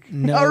next week.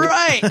 No. All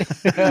right.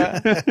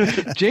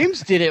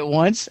 James did it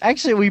once.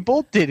 Actually, we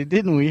both did it,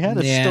 didn't we? Had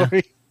a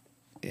story.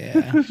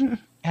 Yeah.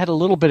 Had a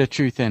little bit of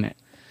truth in it.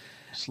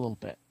 Just a little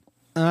bit.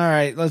 All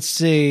right, let's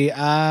see.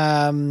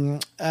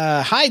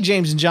 Hi,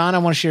 James and John. I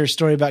want to share a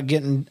story about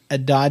getting a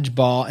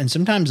dodgeball and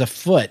sometimes a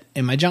foot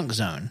in my junk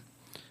zone.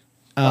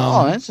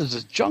 This is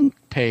a junk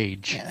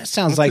page. Yeah, that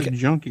sounds like a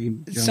junkie.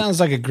 It sounds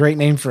like a great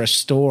name for a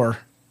store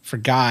for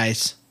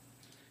guys.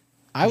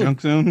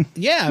 Junk zone?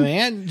 Yeah,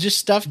 man. Just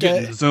stuff Get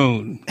in the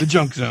zone. The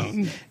junk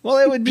zone. Well,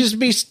 it would just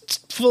be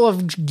full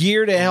of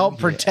gear to help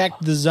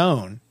protect the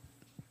zone.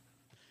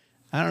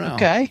 I don't know.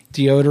 Okay.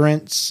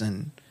 Deodorants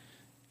and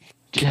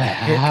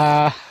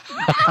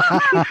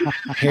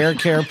hair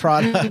care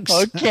products.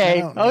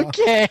 Okay.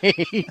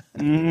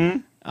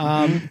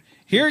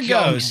 Here it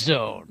goes.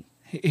 Zone.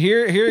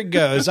 Here it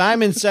goes.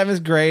 I'm in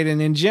 7th grade,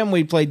 and in gym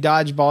we play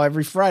dodgeball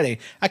every Friday.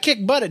 I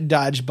kick butt at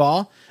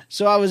dodgeball,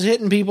 so I was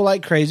hitting people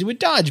like crazy with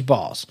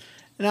dodgeballs.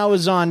 And I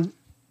was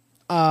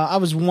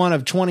one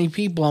of 20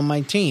 people on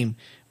my team.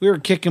 We were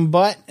kicking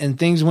butt, and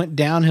things went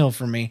downhill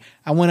for me.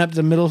 I went up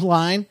the middle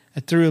line. I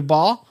threw a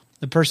ball.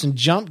 The person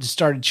jumped and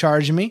started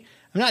charging me.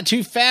 I'm not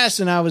too fast,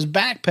 and I was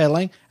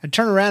backpedaling. I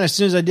turned around. As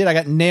soon as I did, I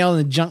got nailed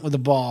in the junk with the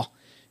ball.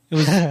 It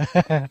was.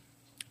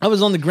 I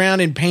was on the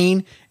ground in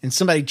pain, and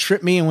somebody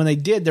tripped me, and when they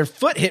did, their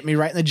foot hit me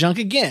right in the junk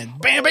again.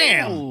 Bam,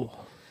 bam. Ooh.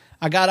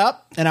 I got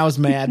up, and I was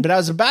mad, but I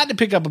was about to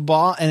pick up a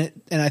ball, and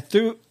I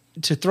threw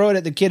it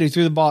at the kid who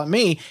threw the ball at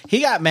me.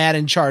 He got mad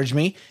and charged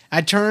me.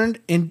 I turned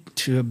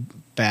into a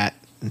bat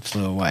and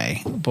flew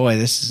away. Boy,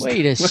 this is...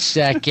 Wait a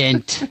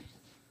second.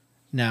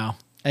 No.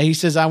 He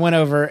says, I went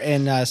over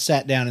and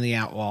sat down in the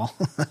outwall.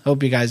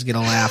 Hope you guys get a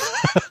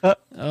laugh.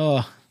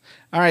 Oh,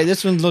 all right.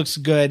 This one looks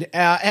good.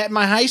 At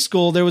my high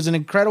school, there was an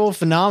incredible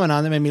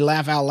phenomenon that made me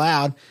laugh out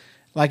loud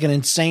like an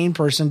insane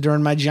person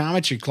during my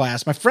geometry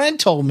class. My friend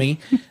told me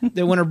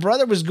that when her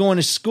brother was going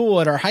to school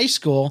at our high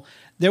school,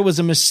 there was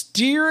a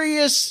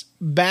mysterious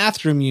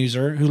bathroom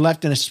user who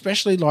left an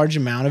especially large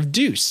amount of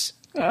deuce.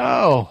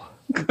 Oh.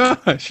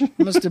 Gosh.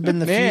 Must have been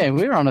the Man,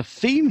 we're on a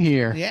theme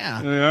here.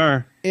 Yeah. We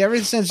are.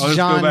 Ever since I'll just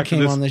go John back to came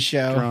this on the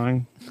show.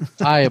 drawing.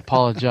 I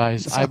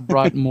apologize. I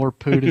brought more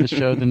poo to the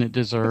show than it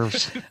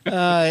deserves.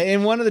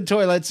 In one of the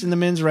toilets in the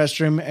men's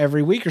restroom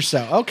every week or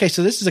so. Okay,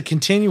 so this is a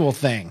continual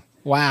thing.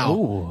 Wow.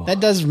 Ooh. That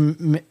does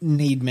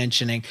need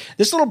mentioning.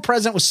 This little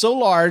present was so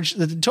large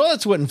that the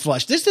toilets wouldn't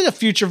flush. This is a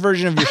future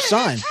version of your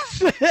son.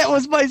 That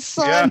was my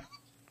son.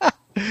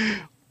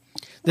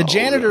 The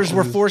janitors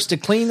were forced to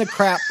clean the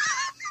crap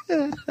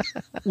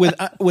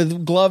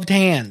with gloved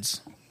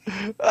hands.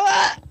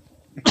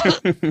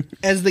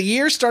 As the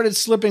years started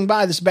slipping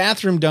by, this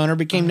bathroom donor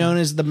became known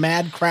as the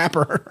Mad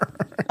Crapper.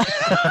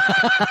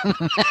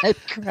 Mad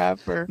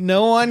Crapper.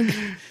 No one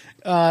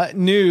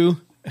knew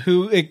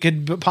who it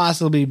could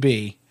possibly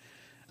be.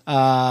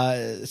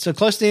 So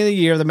close to the end of the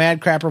year, the Mad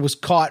Crapper was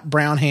caught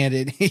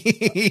brown-handed.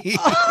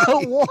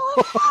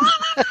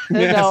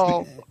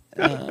 No.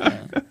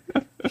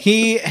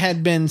 He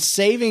had been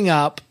saving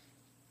up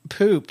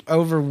poop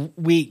over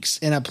weeks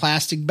in a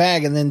plastic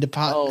bag and then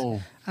deposit.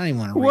 Oh. I don't even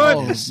want to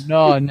read this.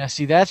 No,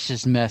 Nessie, that's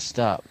just messed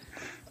up.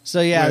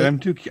 So yeah,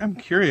 Wait, I'm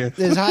curious.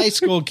 this high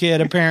school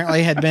kid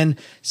apparently had been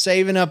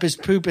saving up his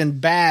poop in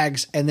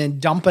bags and then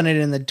dumping it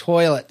in the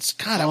toilets.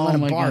 God, I want to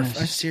my barf.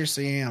 goodness. I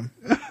seriously am.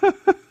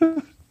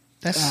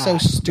 That's so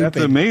stupid.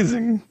 That's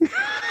amazing.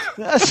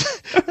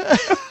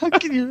 How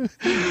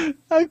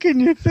can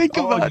you think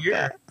about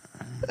that?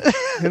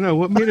 I know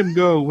what made him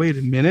go. Wait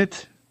a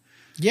minute.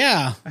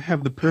 Yeah, I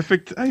have the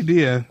perfect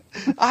idea.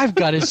 I've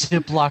got a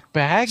Ziploc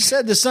bag.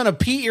 said the son of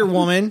Pete, your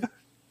woman.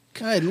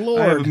 Good I have a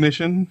Lord.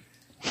 mission.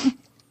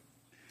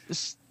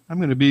 I'm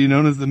going to be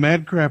known as the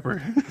Mad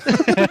Crapper.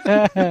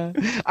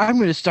 I'm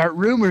going to start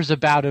rumors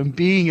about him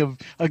being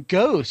a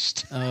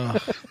ghost.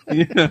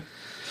 Yeah.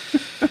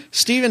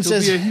 Steven He'll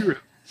says be a hero.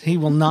 he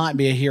will not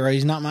be a hero.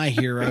 He's not my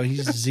hero.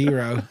 He's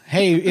zero.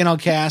 Hey,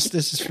 NLCast,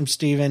 this is from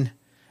Steven.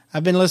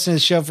 I've been listening to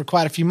the show for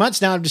quite a few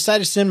months now. I've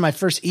decided to send my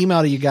first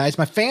email to you guys.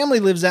 My family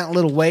lives out in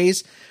Little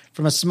Ways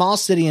from a small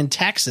city in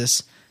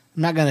Texas.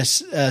 I'm not going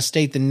to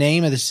state the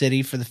name of the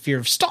city for the fear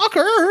of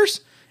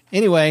stalkers.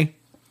 Anyway,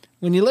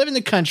 when you live in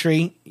the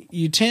country,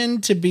 you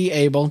tend to be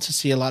able to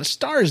see a lot of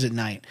stars at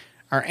night.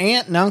 Our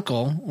aunt and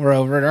uncle were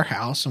over at our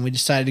house, and we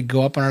decided to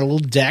go up on our little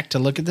deck to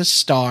look at the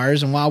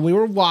stars. And while we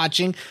were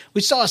watching,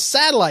 we saw a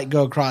satellite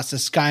go across the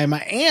sky. And my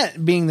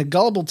aunt, being the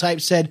gullible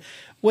type, said,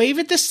 "Wave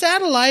at the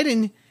satellite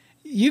and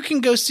you can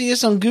go see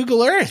us on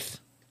Google Earth."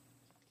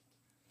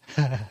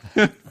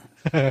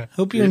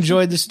 Hope you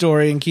enjoyed the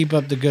story and keep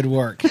up the good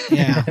work.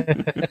 Yeah.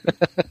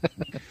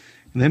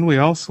 And then we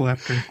all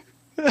slapped her.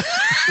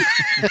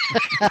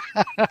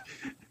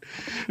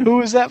 Who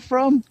was that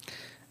from?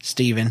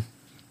 Steven.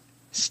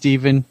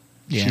 Steven.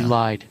 Yeah. She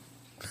lied.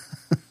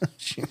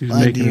 She's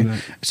making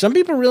that. Some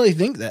people really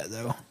think that,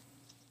 though.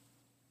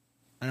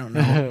 I don't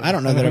know. I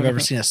don't know that I've ever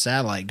seen a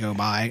satellite go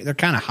by. They're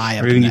kind of high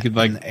up Or in you could,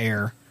 the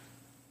air.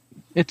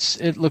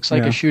 It looks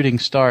like Yeah. a shooting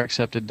star,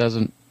 except it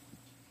doesn't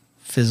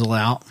Fizzle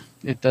out.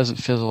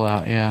 fizzle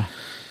out. Yeah.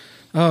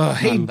 Oh,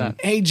 Not that.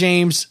 hey,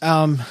 James.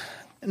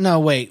 No,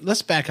 wait.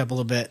 Let's back up a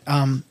little bit.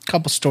 A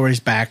couple stories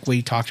back,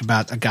 we talked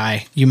about a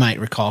guy you might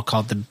recall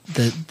called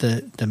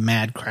the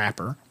Mad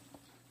Crapper.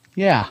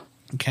 Yeah.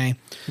 Okay.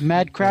 The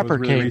Mad Crapper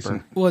really Caper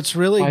recent. What's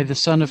really by the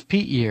son of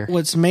Pete Year.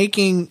 what's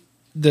making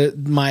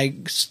my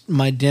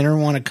dinner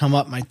want to come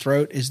up my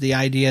throat is the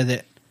idea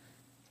that.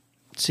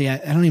 See, I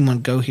don't even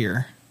want to go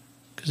here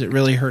because it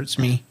really hurts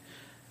me.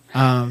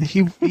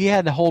 He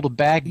had to hold a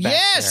bag back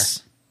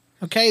Yes.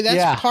 Okay, that's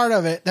Yeah. part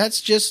of it. That's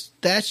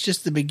just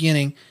the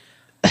beginning.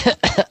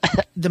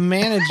 The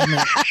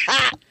management.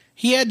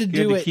 He had to You do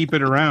had to it. keep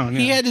it around.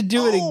 He yeah. had to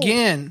do it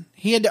again.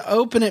 He had to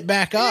open it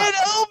back up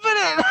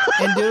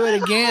and do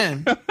it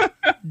again.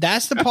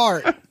 That's the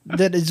part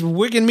that is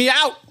wigging me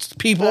out,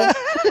 people.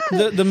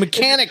 The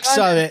mechanics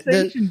of it. there.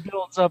 Condensation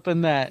builds up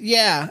in that.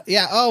 Yeah.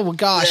 Oh well,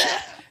 gosh.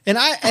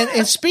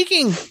 And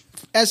speaking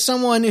as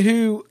someone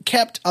who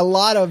kept a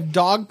lot of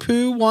dog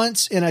poo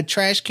once in a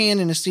trash can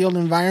in a sealed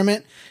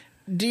environment,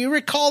 do you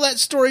recall that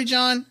story,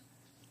 John?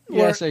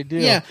 Yes, I do.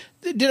 Yeah.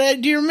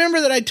 Do you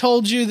remember that I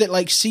told you that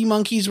like sea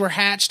monkeys were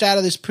hatched out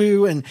of this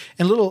poo and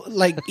little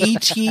like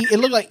ET? It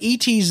looked like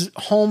ET's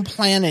home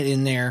planet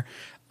in there.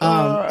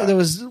 There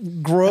was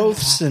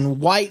growths and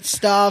white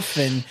stuff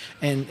and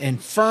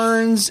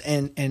ferns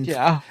and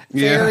Yeah.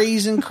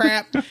 fairies and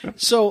crap.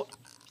 So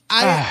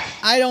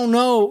I don't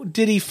know.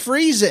 Did he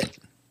freeze it?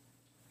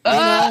 You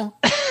know?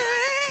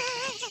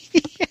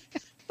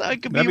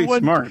 That could That'd be be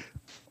one. smart.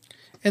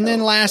 And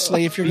then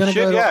lastly, if you're You going to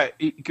should, go, yeah,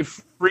 you could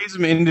freeze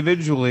them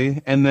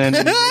individually, and then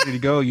when you're ready to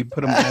go, you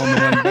put them all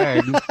in one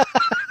bag.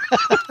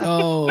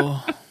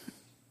 oh,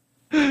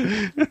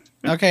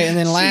 okay, and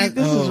then See, last,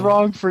 this is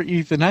wrong for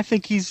Ethan. I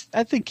think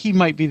he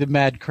might be the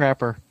Mad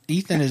Crapper.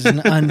 Ethan is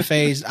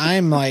unfazed.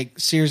 I'm like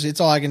seriously, it's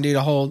all I can do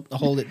to hold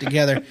it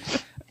together.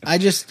 I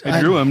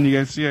drew him. You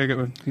guys see, I got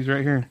one. He's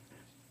right here.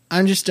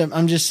 I'm just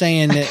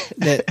saying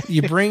that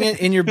you bring it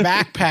in your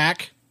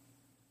backpack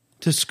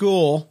to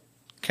school.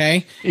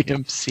 Okay.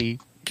 EMC.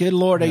 Good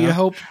Lord, you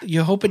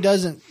hope it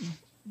doesn't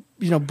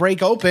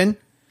break open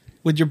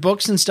with your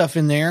books and stuff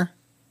in there.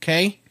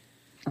 Okay.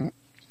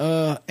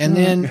 And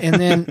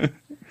then.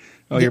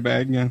 Oh, your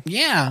bag, yeah.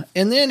 Yeah.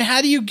 And then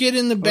how do you get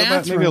in the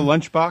bathroom? Maybe a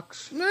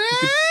lunchbox?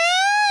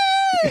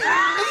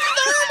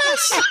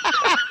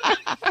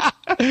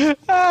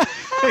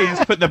 Hey,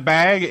 just put the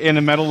bag in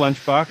a metal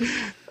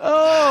lunchbox.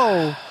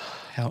 Oh.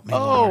 Help me,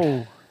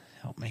 Lord.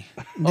 Help me.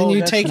 Then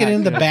you take it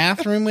in the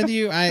bathroom with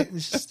you. And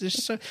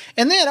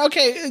then,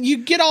 okay, you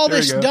get all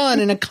this done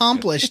and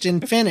accomplished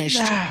and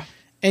finished.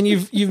 And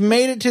you've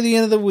made it to the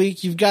end of the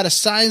week. You've got a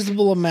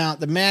sizable amount.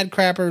 The Mad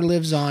Crapper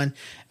lives on.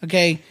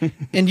 Okay.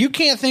 And you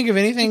can't think of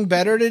anything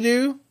better to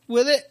do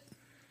with it.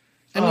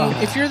 I mean,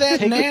 if you're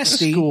that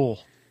nasty, well,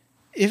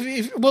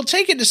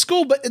 take it to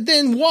school, but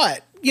then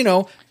what?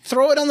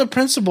 Throw it on the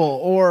principal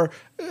or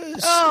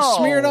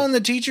smear it on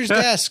the teacher's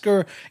desk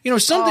or,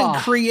 something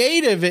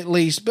creative at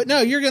least. But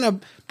no, you're going to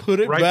put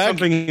it back. Write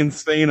something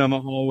insane on the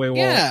hallway wall.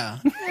 Yeah.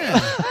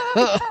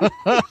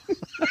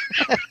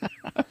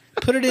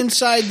 Put it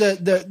inside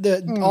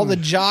the all the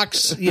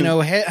jocks,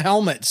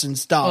 helmets and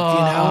stuff,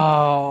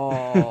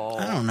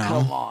 I don't know.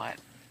 Come on.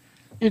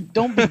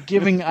 Don't be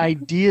giving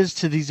ideas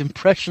to these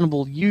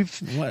impressionable youth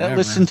that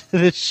listen to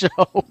this show.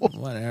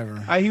 Whatever.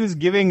 He was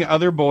giving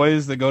other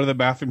boys that go to the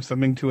bathroom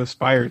something to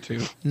aspire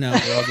to. No.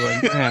 They're all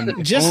going,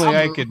 man, just only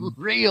I could.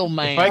 Real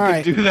man. If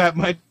I could do that,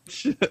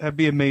 that'd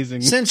be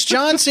amazing. Since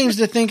John seems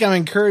to think I'm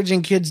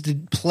encouraging kids to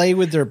play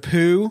with their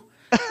poo,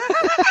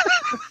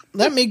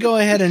 let me go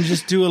ahead and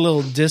just do a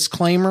little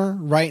disclaimer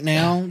right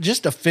now,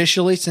 just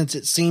officially, since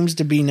it seems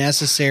to be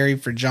necessary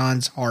for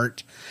John's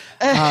heart.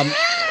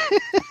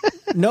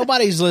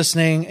 Nobody's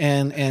listening,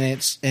 and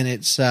it's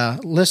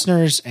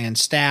listeners and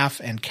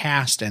staff and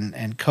cast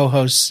and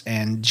co-hosts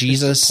and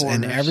Jesus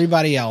and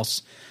everybody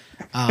else.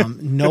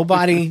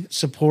 Nobody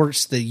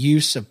supports the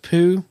use of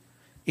poo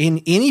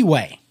in any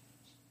way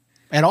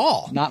at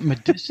all. Not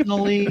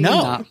medicinally.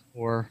 No.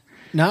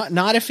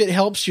 Not if it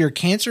helps your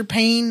cancer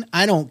pain.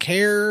 I don't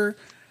care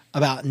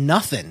about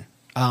nothing.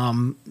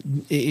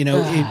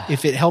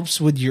 If it helps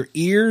with your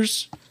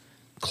ears,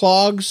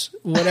 clogs,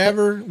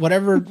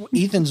 whatever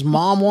Ethan's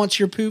mom wants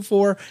your poo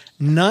for,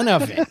 none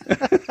of it.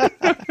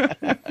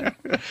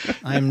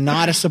 I'm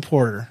not a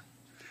supporter.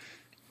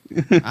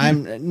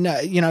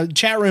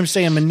 Chat room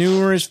saying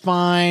manure is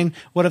fine.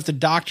 What if the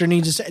doctor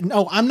needs to say,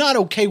 no, I'm not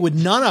okay with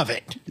none of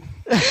it.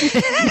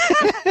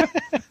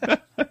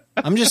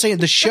 I'm just saying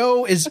the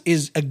show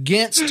is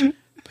against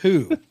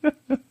poo.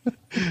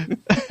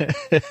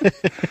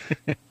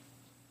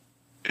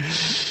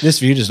 This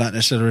view does not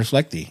necessarily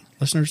reflect the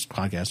listeners'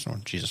 podcast or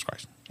Jesus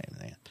Christ.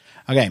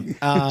 Okay.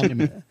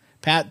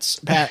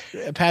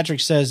 Patrick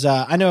says,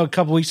 I know a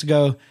couple weeks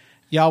ago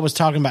y'all was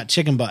talking about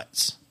chicken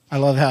butts. I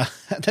love how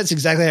that's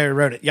exactly how he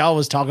wrote it. Y'all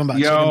was talking about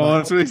chicken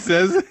butts. That's what he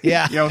says?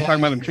 Yeah. Y'all was talking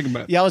about them chicken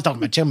butts. Y'all was talking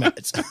about chicken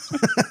butts.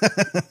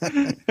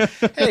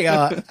 Hey,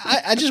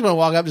 I just want to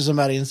walk up to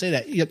somebody and say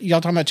that.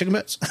 Y'all talking about chicken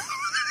butts?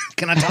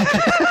 Can I talk?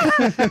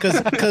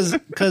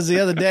 Because the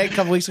other day, a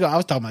couple weeks ago, I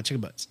was talking about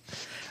chicken butts.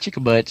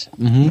 Chicken butts.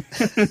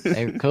 Mm-hmm.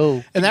 They were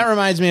cool. And that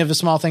reminds me of a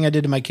small thing I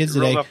did to my kids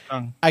today.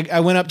 I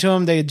went up to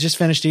them. They had just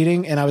finished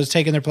eating, and I was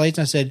taking their plates,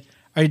 and I said,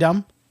 "Are you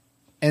dumb?"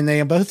 And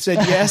they both said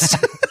yes.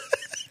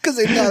 Because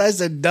they thought I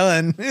said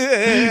done.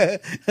 I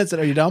said,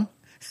 "Are you dumb?"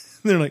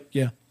 They're like,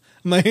 "Yeah."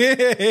 I'm like,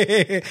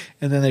 and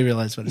then they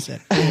realized what I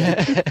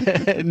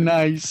said.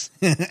 Nice.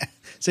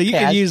 So you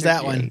can use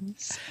that one.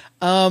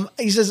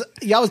 He says,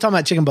 y'all was talking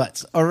about chicken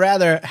butts, or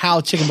rather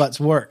how chicken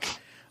butts work.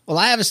 Well,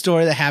 I have a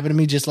story that happened to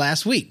me just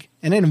last week,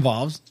 and it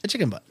involves a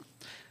chicken butt.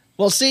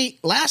 Well, see,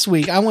 last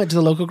week I went to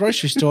the local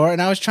grocery store,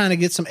 and I was trying to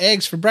get some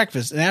eggs for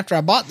breakfast. And after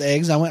I bought the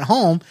eggs, I went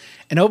home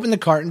and opened the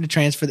carton to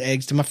transfer the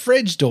eggs to my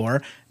fridge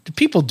door. Do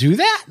people do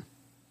that?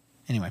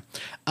 Anyway,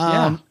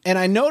 and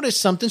I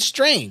noticed something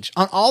strange.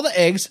 On all the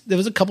eggs, there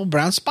was a couple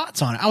brown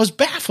spots on it. I was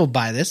baffled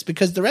by this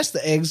because the rest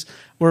of the eggs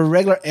were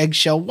regular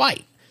eggshell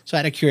white. So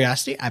out of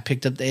curiosity, I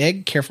picked up the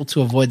egg, careful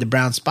to avoid the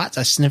brown spots.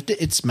 I sniffed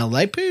it. It smelled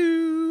like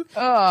poo.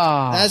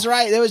 Oh. That's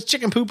right. There was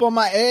chicken poop on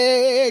my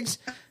eggs.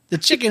 The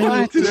chicken who...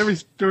 Every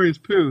story is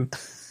poo.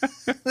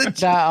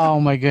 Oh,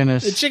 my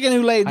goodness. The chicken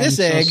who laid this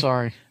egg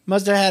sorry.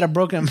 must have had a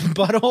broken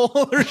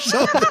butthole or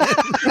something.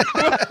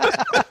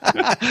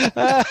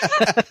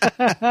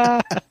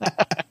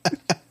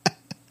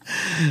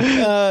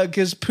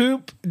 Because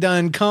poop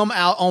done come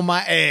out on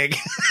my egg.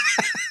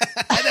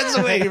 That's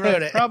the way he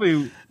wrote it.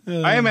 Probably,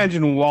 I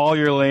imagine while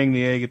you're laying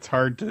the egg, it's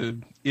hard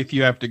to, if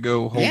you have to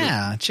go hold it.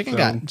 Yeah, chicken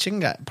got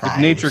If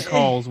problems. nature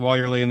calls while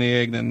you're laying the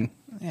egg, then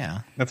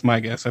that's my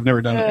guess. I've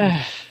never done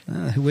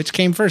it. Which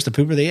came first, the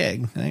poop or the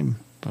egg? They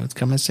both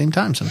come at the same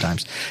time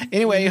sometimes.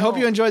 Anyway, hope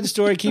you enjoyed the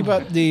story. Keep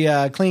up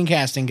the clean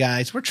casting,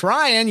 guys. We're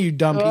trying, you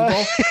dumb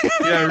people.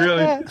 Yeah,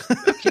 really.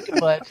 Chicken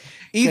butt.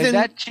 Ethan,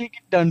 that chicken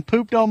done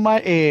pooped on my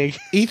egg.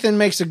 Ethan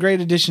makes a great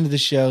addition to the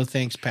show.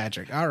 Thanks,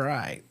 Patrick. All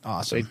right.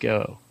 Awesome. Way to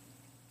go.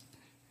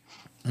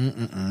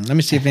 Let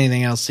me see if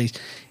anything else sees.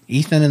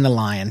 Ethan and the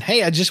lion.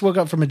 Hey, I just woke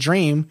up from a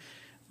dream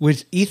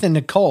with Ethan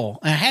Nicole.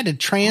 I had to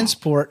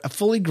transport a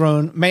fully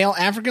grown male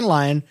African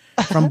lion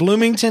from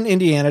Bloomington,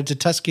 Indiana to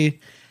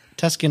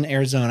Tucson,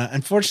 Arizona.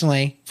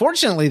 Fortunately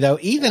though,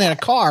 Ethan had a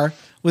car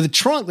with a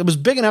trunk that was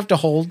big enough to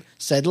hold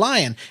said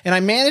lion, and I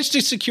managed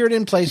to secure it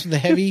in place with a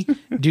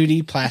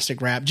heavy-duty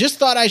plastic wrap. Just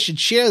thought I should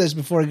share this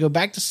before I go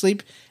back to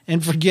sleep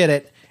and forget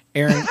it.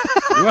 Aaron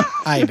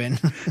Iben.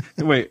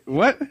 Wait,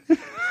 what?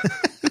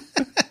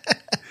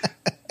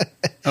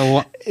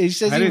 He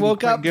says he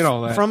woke up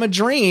from a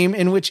dream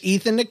in which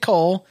Ethan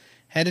Nicole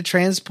had to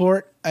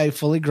transport a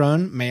fully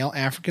grown male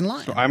African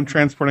lion. So I'm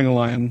transporting a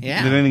lion.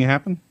 Yeah. Did anything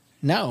happen?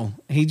 No.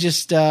 He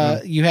just,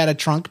 you had a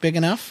trunk big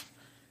enough,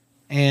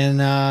 and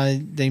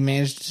they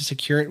managed to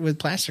secure it with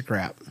plastic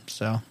wrap.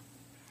 So.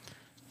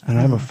 And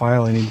I have a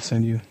file I need to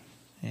send you.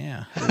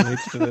 Yeah. It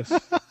relates to this.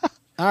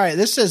 All right.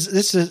 This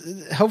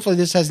is, hopefully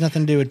this has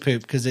nothing to do with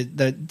poop, because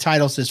the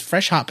title says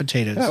Fresh Hot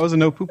Potatoes. Yeah, it was a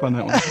no poop on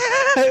that one.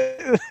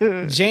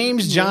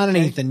 James, John, and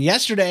Ethan.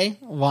 Yesterday,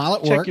 while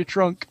at work, Check your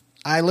trunk.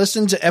 I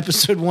listened to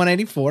episode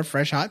 184,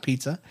 Fresh Hot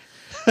Pizza.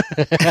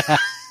 A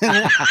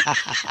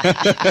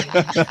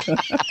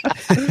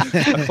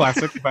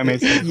classic, if I may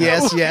say.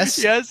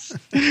 Yes,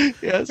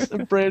 a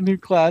brand new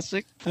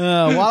classic.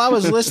 While I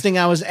was listening,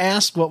 I was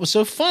asked what was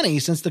so funny.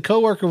 Since the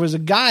coworker was a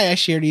guy, I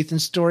shared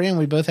Ethan's story, and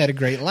we both had a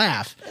great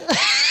laugh.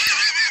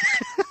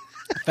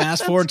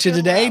 Fast forward to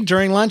today.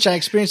 During lunch, I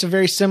experienced a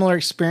very similar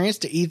experience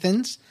to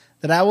Ethan's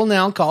that I will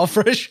now call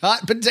Fresh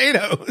Hot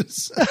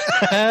Potatoes.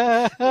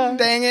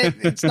 Dang it.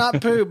 It's not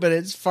poop, but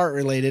it's fart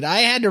related. I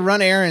had to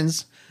run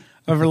errands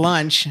over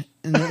lunch,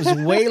 and it was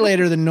way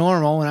later than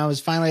normal when I was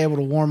finally able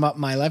to warm up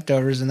my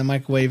leftovers in the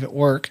microwave at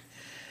work.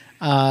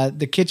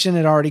 The kitchen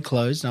had already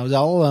closed, and I was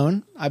all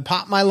alone. I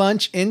popped my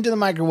lunch into the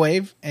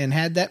microwave and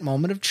had that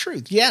moment of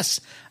truth. Yes,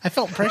 I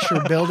felt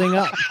pressure building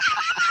up.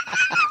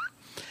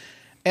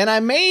 And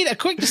I made a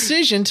quick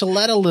decision to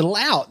let a little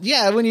out.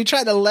 Yeah, when you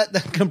try to let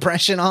the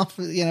compression off,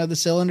 the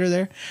cylinder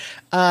there.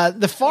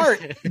 The fart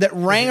that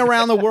rang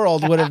around the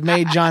world would have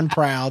made John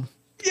proud.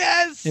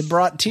 Yes! It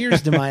brought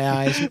tears to my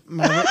eyes.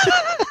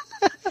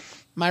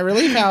 My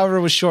relief, however,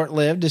 was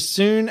short-lived. As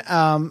soon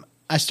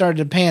I started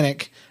to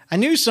panic, I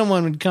knew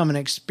someone would come and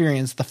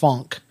experience the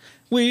funk.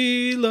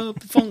 We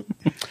love the funk.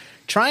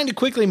 Trying to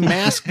quickly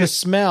mask the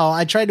smell,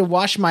 I tried to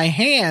wash my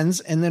hands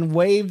and then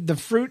waved the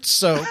fruit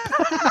soap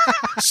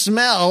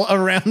smell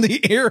around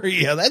the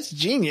area. That's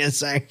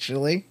genius,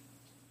 actually.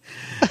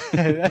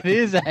 That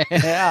is,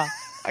 yeah.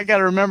 I got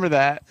to remember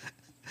that.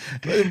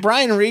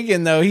 Brian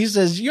Regan, though, he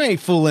says, you ain't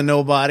fooling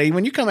nobody.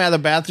 When you come out of the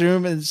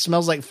bathroom and it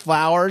smells like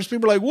flowers,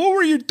 people are like, what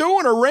were you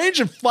doing,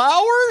 arranging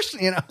flowers?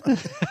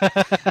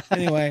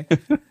 Anyway,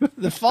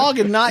 the fog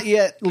had not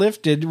yet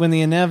lifted when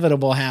the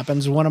inevitable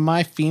happens. One of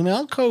my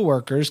female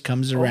coworkers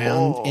comes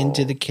around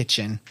into the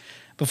kitchen.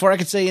 Before I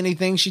could say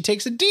anything, she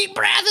takes a deep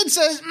breath and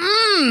says,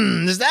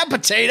 is that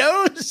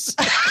potatoes?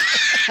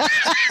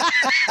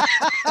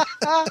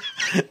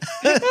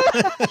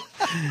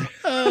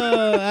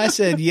 I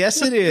said,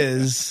 yes, it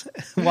is.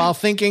 While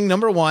thinking,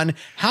 number one,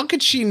 how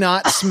could she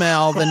not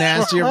smell the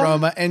nasty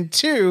aroma? And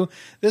two,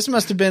 this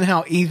must have been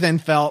how Ethan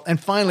felt.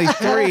 And finally,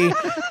 three,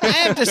 I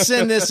have to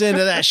send this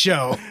into that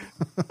show.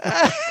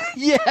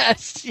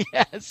 Yes,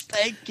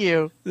 thank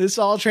you. This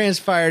all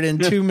transpired in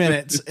 2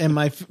 minutes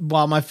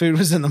while my food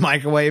was in the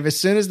microwave. As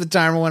soon as the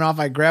timer went off,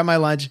 I grabbed my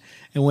lunch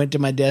and went to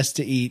my desk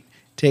to eat.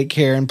 Take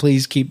care, and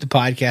please keep the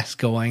podcast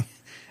going.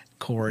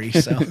 Corey.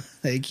 So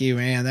thank you,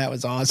 man. That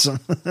was awesome.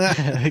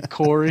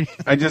 Corey.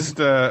 I just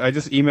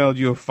emailed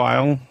you a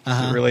file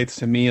that relates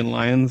to me and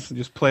lions.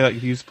 Just play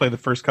the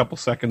first couple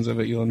seconds of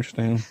it, you'll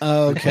understand.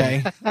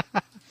 Okay.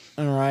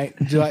 All right.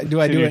 Do I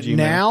do it Gmail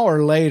now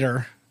or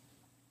later?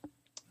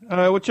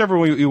 Whichever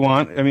way you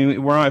want. I mean,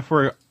 if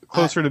we're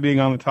closer to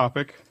being on the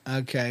topic.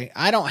 Okay.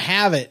 I don't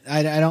have it.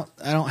 I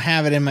don't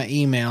have it in my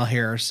email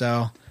here,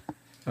 so.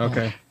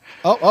 Okay.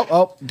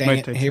 Oh, dang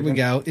it. Here we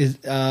go.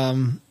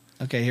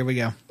 Okay, here we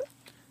go.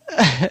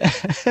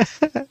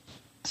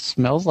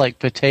 Smells like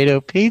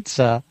potato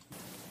pizza.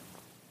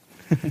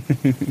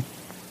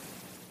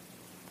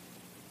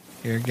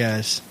 Here it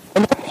goes.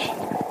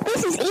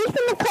 This is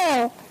Ethan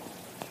Nicole.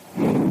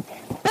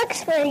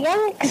 Books for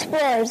Young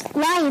Explorers,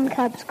 Lion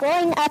Cubs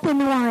Growing Up in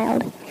the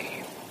Wild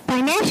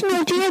by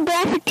National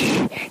Geographic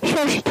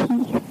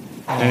Society.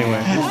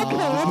 Anyway,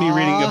 it's me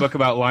reading a book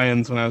about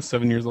lions when I was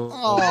 7 years old.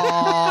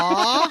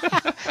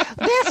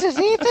 This is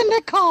Ethan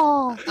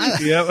Nicole.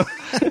 Yep.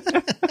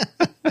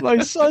 My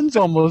son's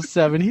almost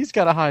 7. He's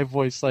got a high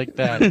voice like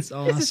that. That's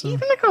awesome. This is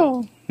Ethan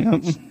Nicole.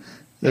 Yep.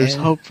 There's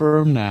hope for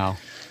him now.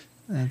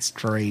 That's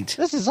great.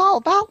 This is all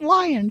about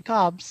lion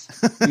cubs.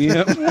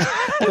 Yep.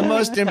 The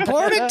most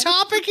important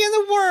topic in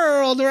the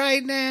world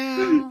right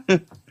now.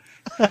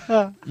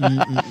 All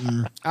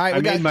right, I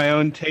made my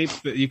own tape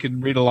that you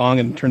could read along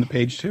and turn the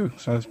page to,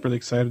 so I was pretty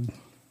excited.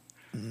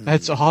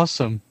 That's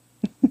awesome.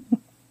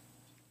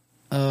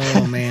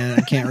 Oh, man,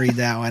 I can't read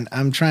that one.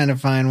 I'm trying to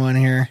find one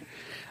here.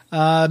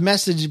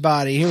 Message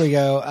body. Here we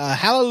go.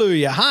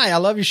 Hallelujah. Hi, I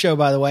love your show,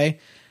 by the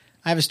way.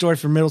 I have a story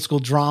for middle school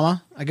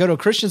drama. I go to a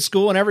Christian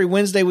school, and every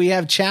Wednesday we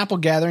have chapel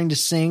gathering to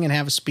sing and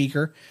have a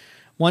speaker.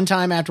 One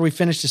time after we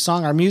finished a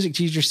song, our music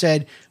teacher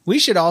said, we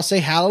should all say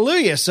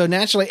hallelujah. So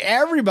naturally,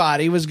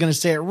 everybody was going to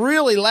say it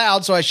really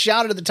loud. So I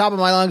shouted at the top of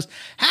my lungs,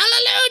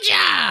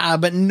 hallelujah!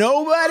 But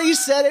nobody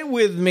said it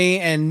with me,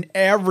 and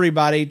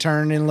everybody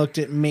turned and looked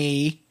at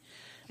me.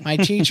 My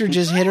teacher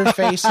just hid her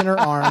face in her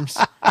arms.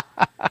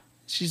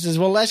 She says,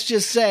 well, let's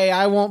just say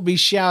I won't be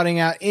shouting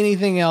out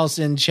anything else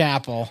in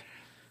chapel.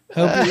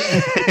 Hope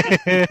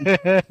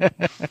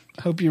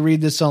you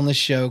read this on the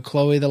show,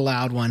 Chloe the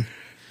Loud One.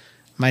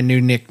 My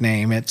new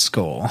nickname at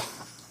school.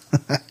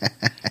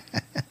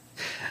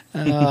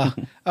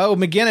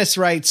 McGinnis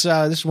writes,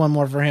 this is one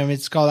more for him.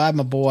 It's called I'm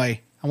a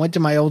Boy. I went to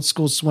my old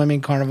school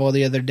swimming carnival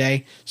the other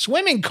day.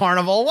 Swimming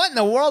carnival? What in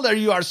the world are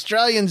you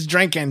Australians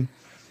drinking?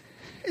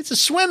 It's a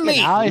swim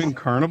meet. Swimming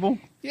carnival?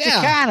 It's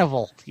a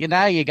carnival. You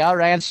know, you go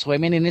around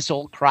swimming and it's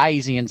all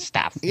crazy and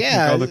stuff.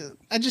 Yeah.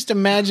 I just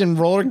imagine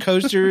roller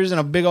coasters and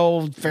a big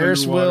old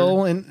Ferris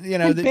wheel and, you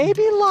know.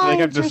 Baby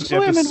lions are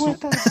swimming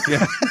with us.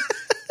 Yeah.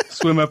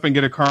 Swim up and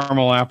get a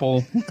caramel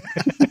apple.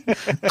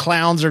 Dead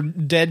clowns are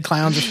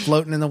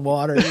floating in the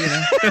water. You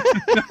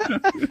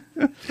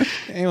know?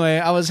 Anyway,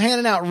 I was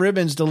handing out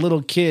ribbons to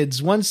little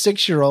kids. One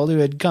 6-year-old who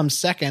had come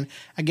second,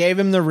 I gave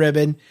him the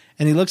ribbon,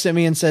 and he looks at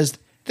me and says,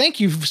 thank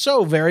you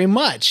so very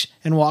much,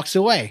 and walks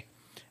away.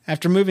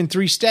 After moving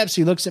 3 steps,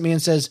 he looks at me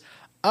and says,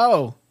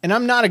 oh, and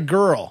I'm not a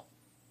girl.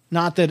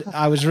 Not that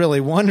I was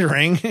really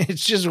wondering.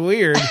 It's just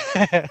weird.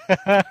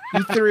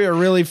 You 3 are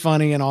really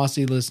funny, an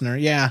Aussie listener.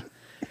 Yeah.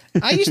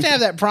 I used to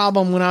have that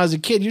problem when I was a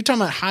kid. You're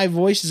talking about high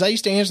voices. I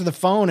used to answer the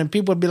phone and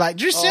people would be like,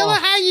 Drusilla,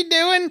 how you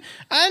doing?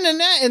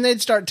 And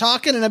they'd start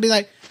talking and I'd be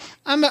like,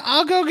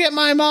 I'll go get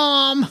my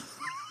mom.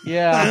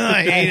 Yeah.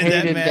 I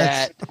hated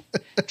that.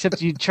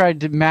 Except you tried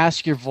to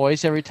mask your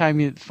voice every time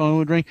the phone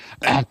would ring.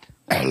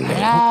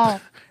 Hello.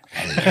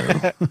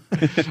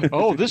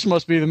 Oh, this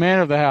must be the man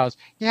of the house.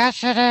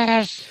 Yes, it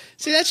is.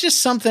 See, that's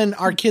just something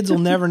our kids will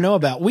never know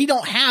about. We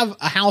don't have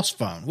a house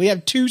phone. We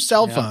have 2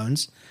 cell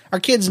phones. Our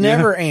kids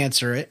never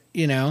answer it,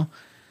 you know.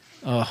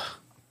 Ugh.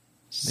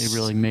 They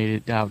really made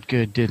it out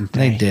good, didn't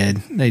they?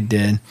 They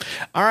did.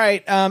 All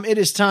right, it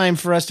is time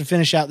for us to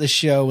finish out this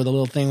show with a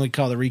little thing we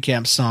call the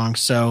recap song.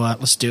 So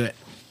let's do it.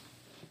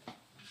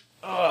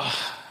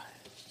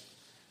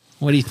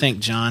 What do you think,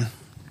 John?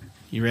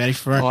 You ready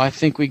for it? Well, I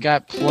think we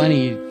got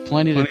plenty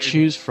to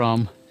choose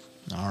from.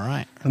 All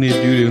right. Plenty of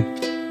doo-doo.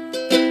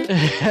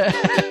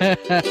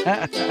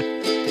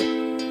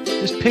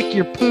 Just pick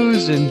your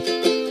poos and...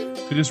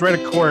 So just write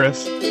a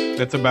chorus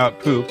that's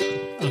about poop.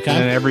 Okay.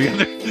 And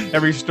then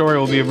every story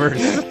will be a verse.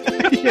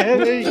 Yeah,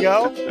 there you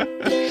go.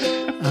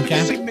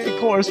 Okay. Sing the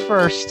chorus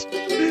first. All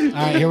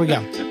right, here we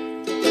go.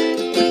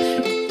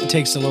 It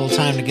takes a little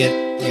time to get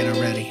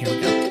ready. Here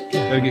we go.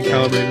 Gotta get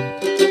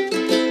calibrated.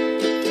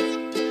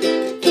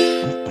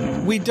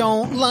 We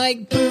don't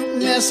like poop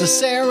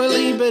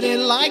necessarily, but it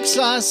likes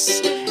us.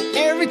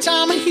 Every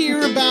time I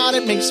hear about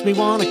it, makes me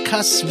want to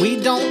cuss. We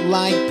don't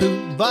like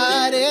poop,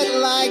 but it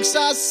likes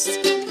us.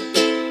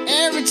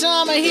 Every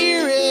time I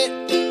hear it,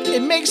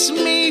 it makes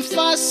me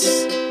fuss.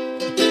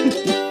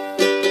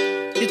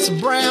 It's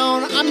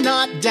brown, I'm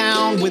not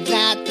down with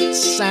that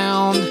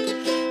sound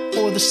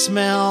or the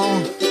smell.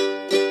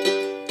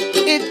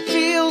 It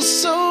feels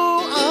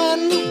so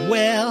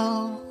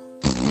unwell.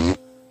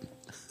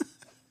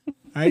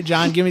 All right,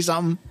 John, give me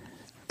something.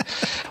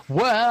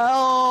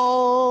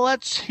 Well,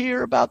 let's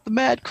hear about the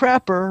Mad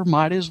Crapper.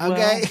 Might as well.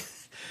 Okay.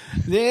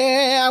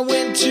 Yeah, I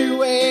went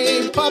to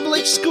a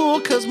public school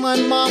because my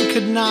mom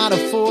could not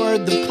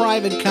afford the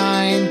private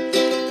kind.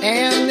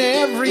 And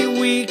every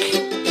week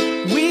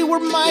we were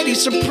mighty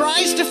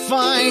surprised to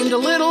find a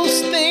little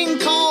thing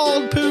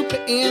called poop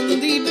in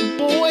the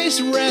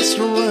boys'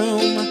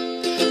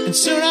 restroom. And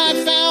soon I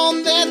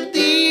found that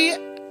the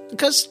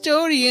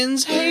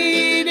custodians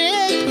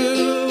hated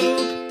poop.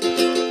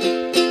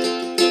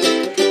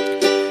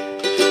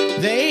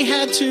 They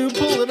had to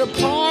pull it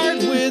apart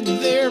with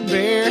their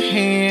bare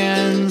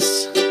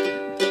hands.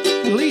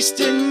 At least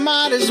it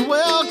might as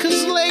well,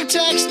 because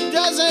latex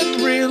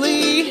doesn't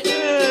really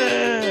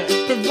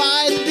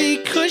provide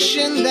the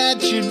cushion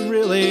that you'd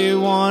really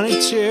want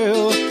it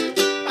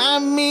to. I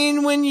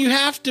mean, when you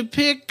have to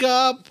pick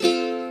up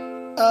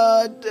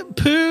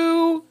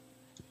poo,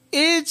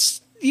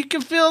 you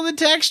can feel the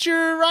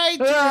texture right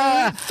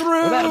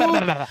through.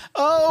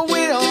 Oh,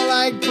 we don't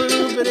like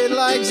poo, but it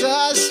likes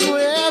us.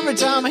 Every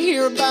time I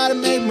hear about it,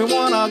 make me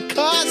want to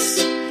cuss.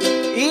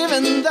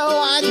 Even though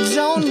I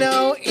don't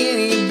know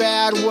any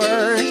bad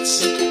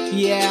words.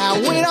 Yeah,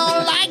 we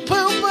don't like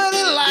poo, but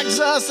it likes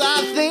us.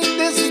 I think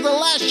this is the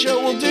last show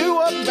we'll do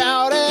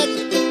about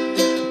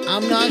it.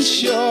 I'm not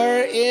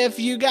sure if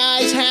you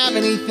guys have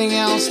anything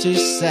else to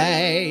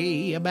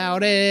say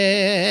about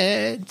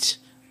it.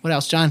 What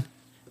else, John?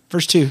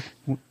 Verse 2.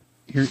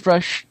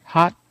 Fresh,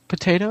 hot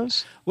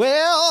potatoes?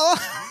 Well,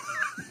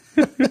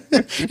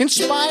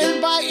 inspired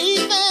by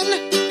Ethan,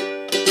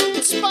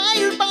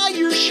 inspired by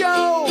your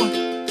show,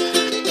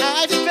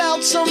 I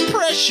felt some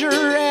pressure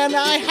and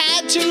I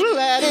had to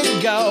let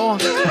it go.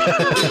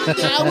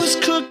 I was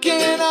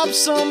cooking up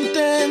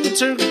something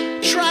to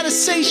try to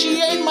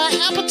satiate my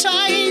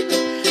appetite.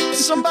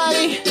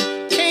 Somebody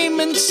came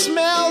and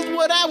smelled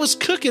what I was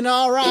cooking,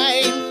 all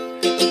right.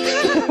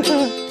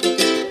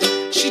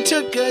 She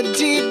took a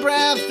deep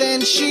breath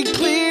and she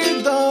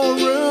cleared the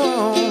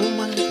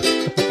room.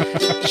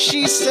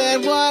 She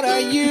said, what are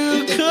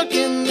you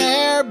cooking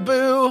there,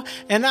 boo?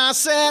 And I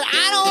said,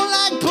 I don't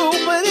like poo,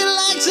 but it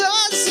likes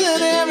us.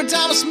 And every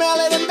time I smell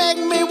it, it makes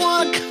me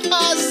want to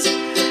cuss.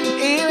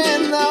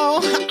 Even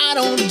though I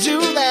don't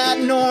do that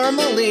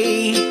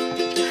normally.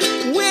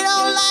 We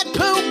don't like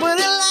poo, but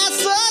it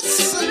likes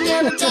us. And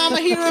every time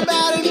I hear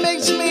about it, it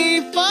makes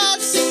me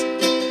fuss.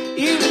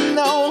 Even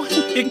though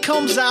it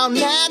comes out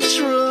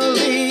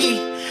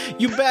naturally.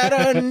 You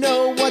better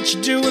know what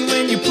you're doing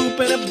when you poop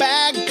in a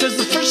bag. Cause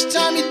the first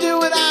time you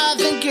do it, I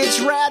think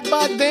it's rad.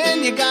 But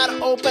then you gotta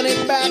open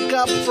it back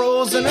up,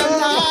 frozen or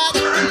not.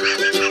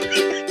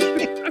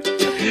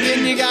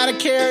 Then you gotta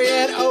carry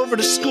it over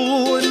to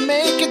school and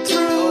make it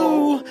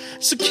through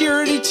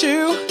security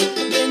too.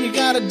 Then you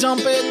gotta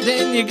dump it,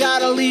 then you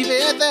gotta leave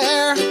it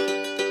there.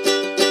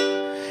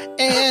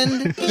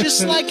 And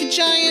just like a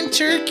giant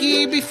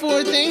turkey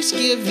before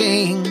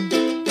Thanksgiving,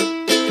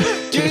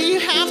 do you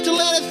have to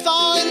let it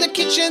thaw in the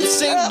kitchen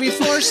sink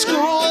before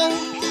school?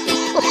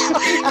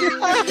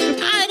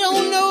 I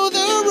don't know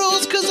the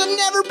rules because I've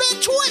never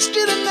been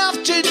twisted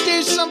enough to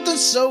do something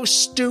so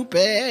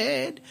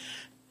stupid.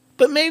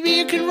 But maybe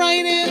you could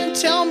write in and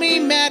tell me,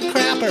 Mad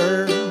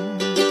Crapper.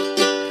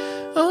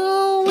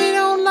 Oh, we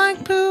don't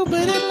like poo,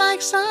 but it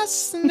likes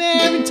us. And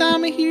every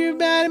time I hear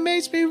about it, it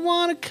makes me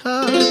want to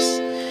cuss.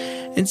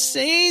 And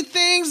say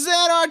things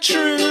that are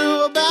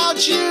true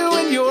about you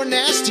and your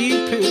nasty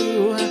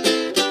poo.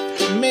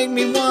 Make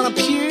me want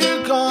to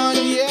puke on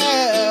you,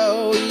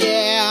 oh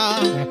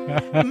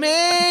yeah.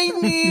 Make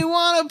me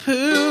want to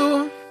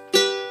poo.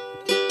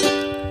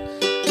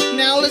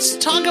 Now let's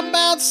talk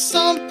about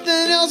something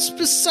else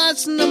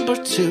besides number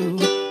 2.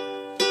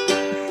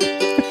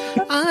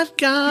 I've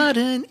got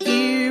an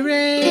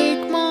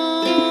earache,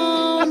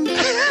 Mom.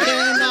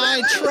 Can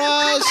I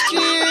trust you?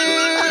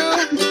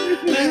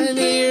 An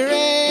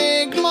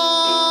earache,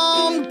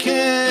 Mom.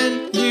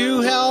 Can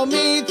you help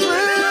me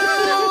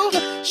through?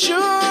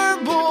 Sure,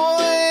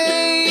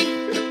 boy.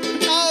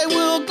 I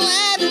will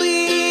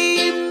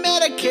gladly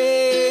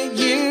medicate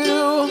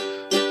you.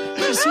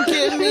 Just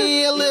give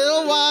me a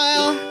little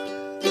while.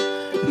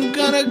 I'm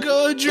gonna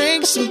go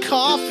drink some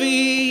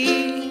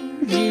coffee.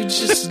 You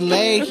just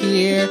lay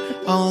here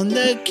on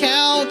the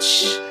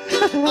couch.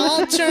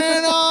 I'll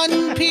turn on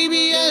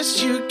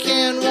PBS. You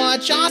can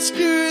watch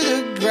Oscar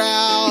the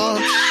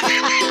Grouch.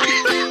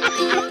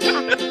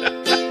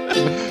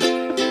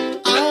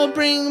 I'll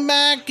bring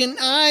back an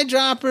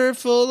eyedropper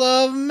full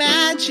of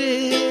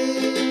magic.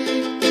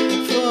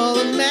 Full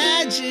of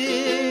magic.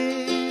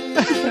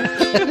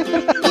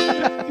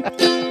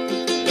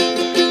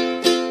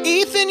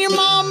 Ethan, your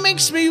mom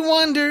makes me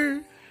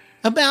wonder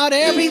about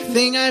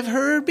everything I've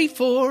heard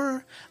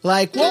before.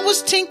 Like, what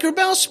was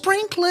Tinkerbell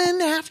sprinkling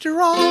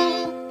after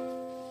all?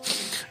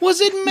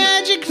 Was it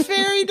magic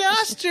fairy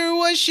dust, or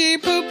was she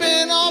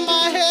pooping on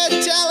my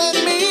head,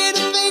 telling me to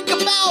think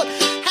about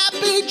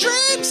happy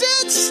dreams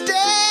instead?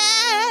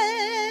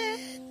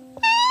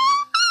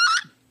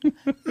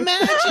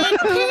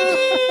 Magic pee,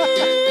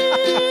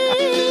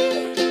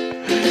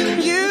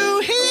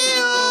 you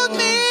healed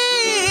me,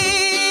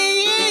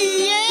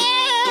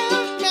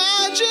 yeah,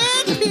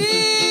 magic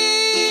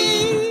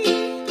pee.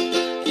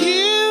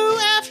 You,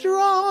 after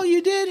all,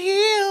 you did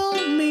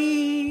heal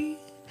me.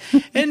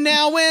 And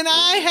now when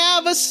I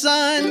have a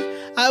son,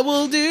 I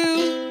will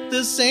do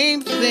the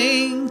same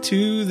thing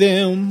to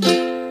them.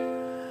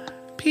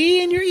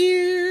 Pee in your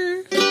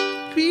ear,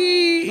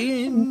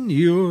 pee in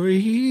your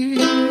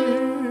ear.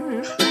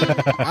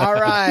 All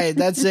right,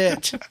 that's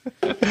it.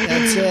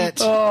 That's it.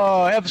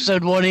 Oh,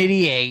 episode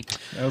 188.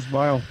 That was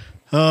wild.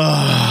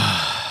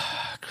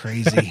 Oh,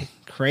 crazy.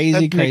 Crazy,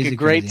 That'd crazy, make a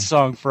great crazy.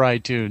 song for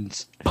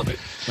iTunes. Oh,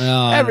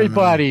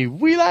 Everybody,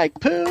 we like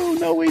poo.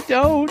 No, we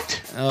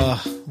don't.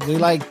 We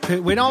like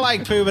poo. We don't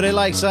like poo, but it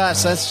likes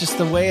us. That's just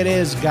the way it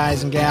is,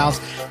 guys and gals.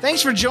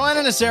 Thanks for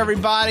joining us,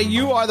 everybody.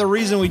 You are the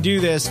reason we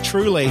do this,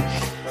 truly.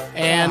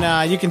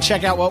 And you can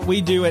check out what we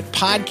do at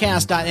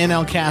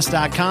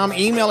podcast.nlcast.com.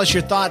 Email us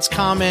your thoughts,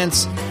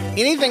 comments,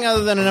 anything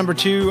other than a number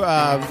 2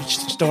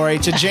 story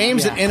to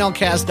James at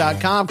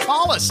nlcast.com.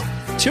 Call us,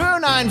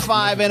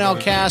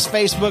 2095-NLCast,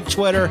 Facebook,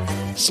 Twitter,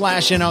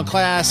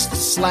 /NLCast,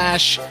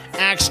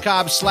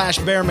 /AxeCop,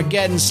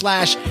 /Bearmageddon,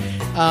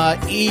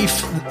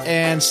 /EF,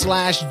 and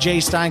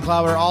 /J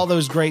Steinklauber. All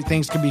those great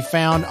things can be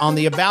found on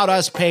the About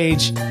Us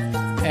page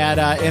at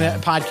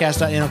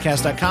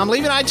podcast.nlcast.com.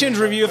 Leave an iTunes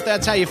review if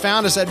that's how you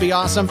found us. That'd be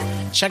awesome.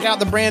 Check out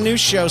the brand new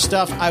show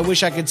stuff. I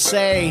wish I could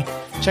say.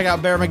 Check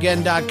out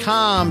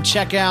Bearmageddon.com.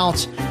 Check out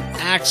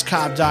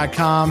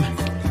AxeCop.com.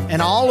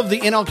 and all of the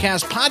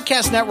NLCast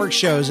podcast network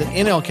shows at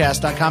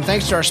NLCast.com.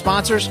 Thanks to our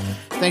sponsors.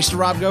 Thanks to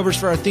Rob Govers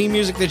for our theme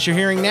music that you're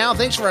hearing now.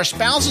 Thanks for our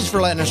spouses for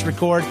letting us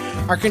record,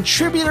 our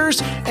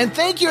contributors, and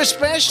thank you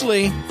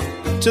especially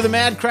to the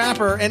Mad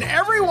Crapper and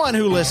everyone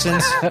who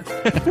listens.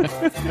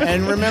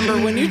 And remember,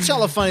 when you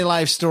tell a funny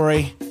life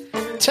story,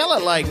 tell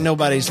it like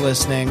nobody's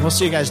listening. We'll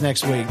see you guys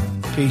next week.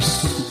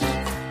 Peace.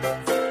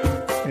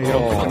 Hey,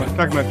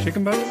 talking about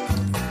chicken butts?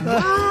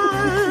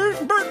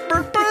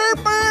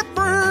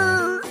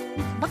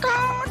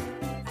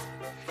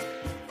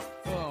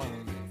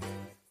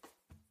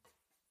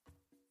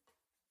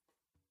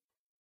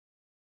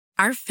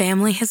 Our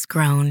family has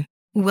grown.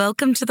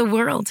 Welcome to the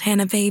world,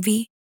 Hannah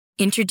Baby.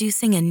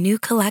 Introducing a new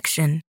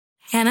collection,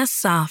 Hannah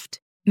Soft,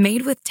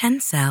 made with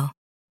Tencel.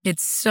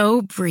 It's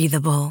so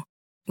breathable,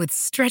 with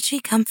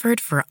stretchy comfort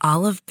for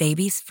all of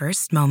baby's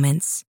first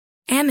moments.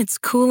 And it's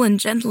cool and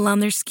gentle on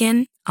their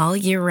skin all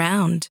year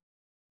round.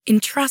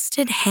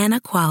 Entrusted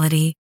Hannah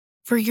quality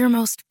for your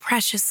most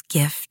precious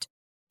gift.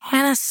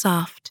 Hannah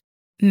Soft,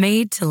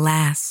 made to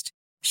last.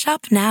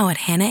 Shop now at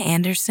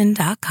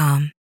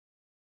hannahanderson.com.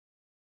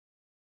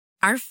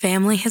 Our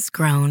family has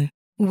grown.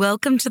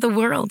 Welcome to the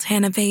world,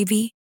 Hannah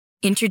Baby.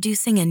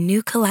 Introducing a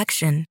new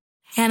collection,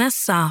 Hannah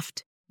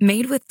Soft,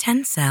 made with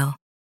Tencel.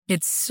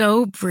 It's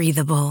so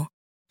breathable,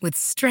 with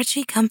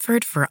stretchy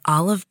comfort for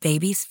all of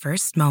baby's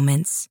first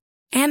moments.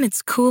 And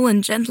it's cool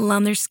and gentle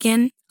on their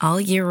skin all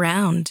year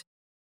round.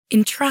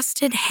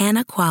 Entrusted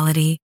Hannah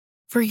quality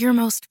for your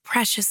most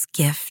precious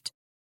gift.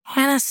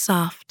 Hannah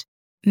Soft,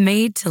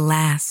 made to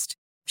last.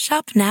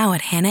 Shop now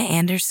at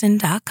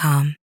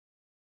hannahanderson.com.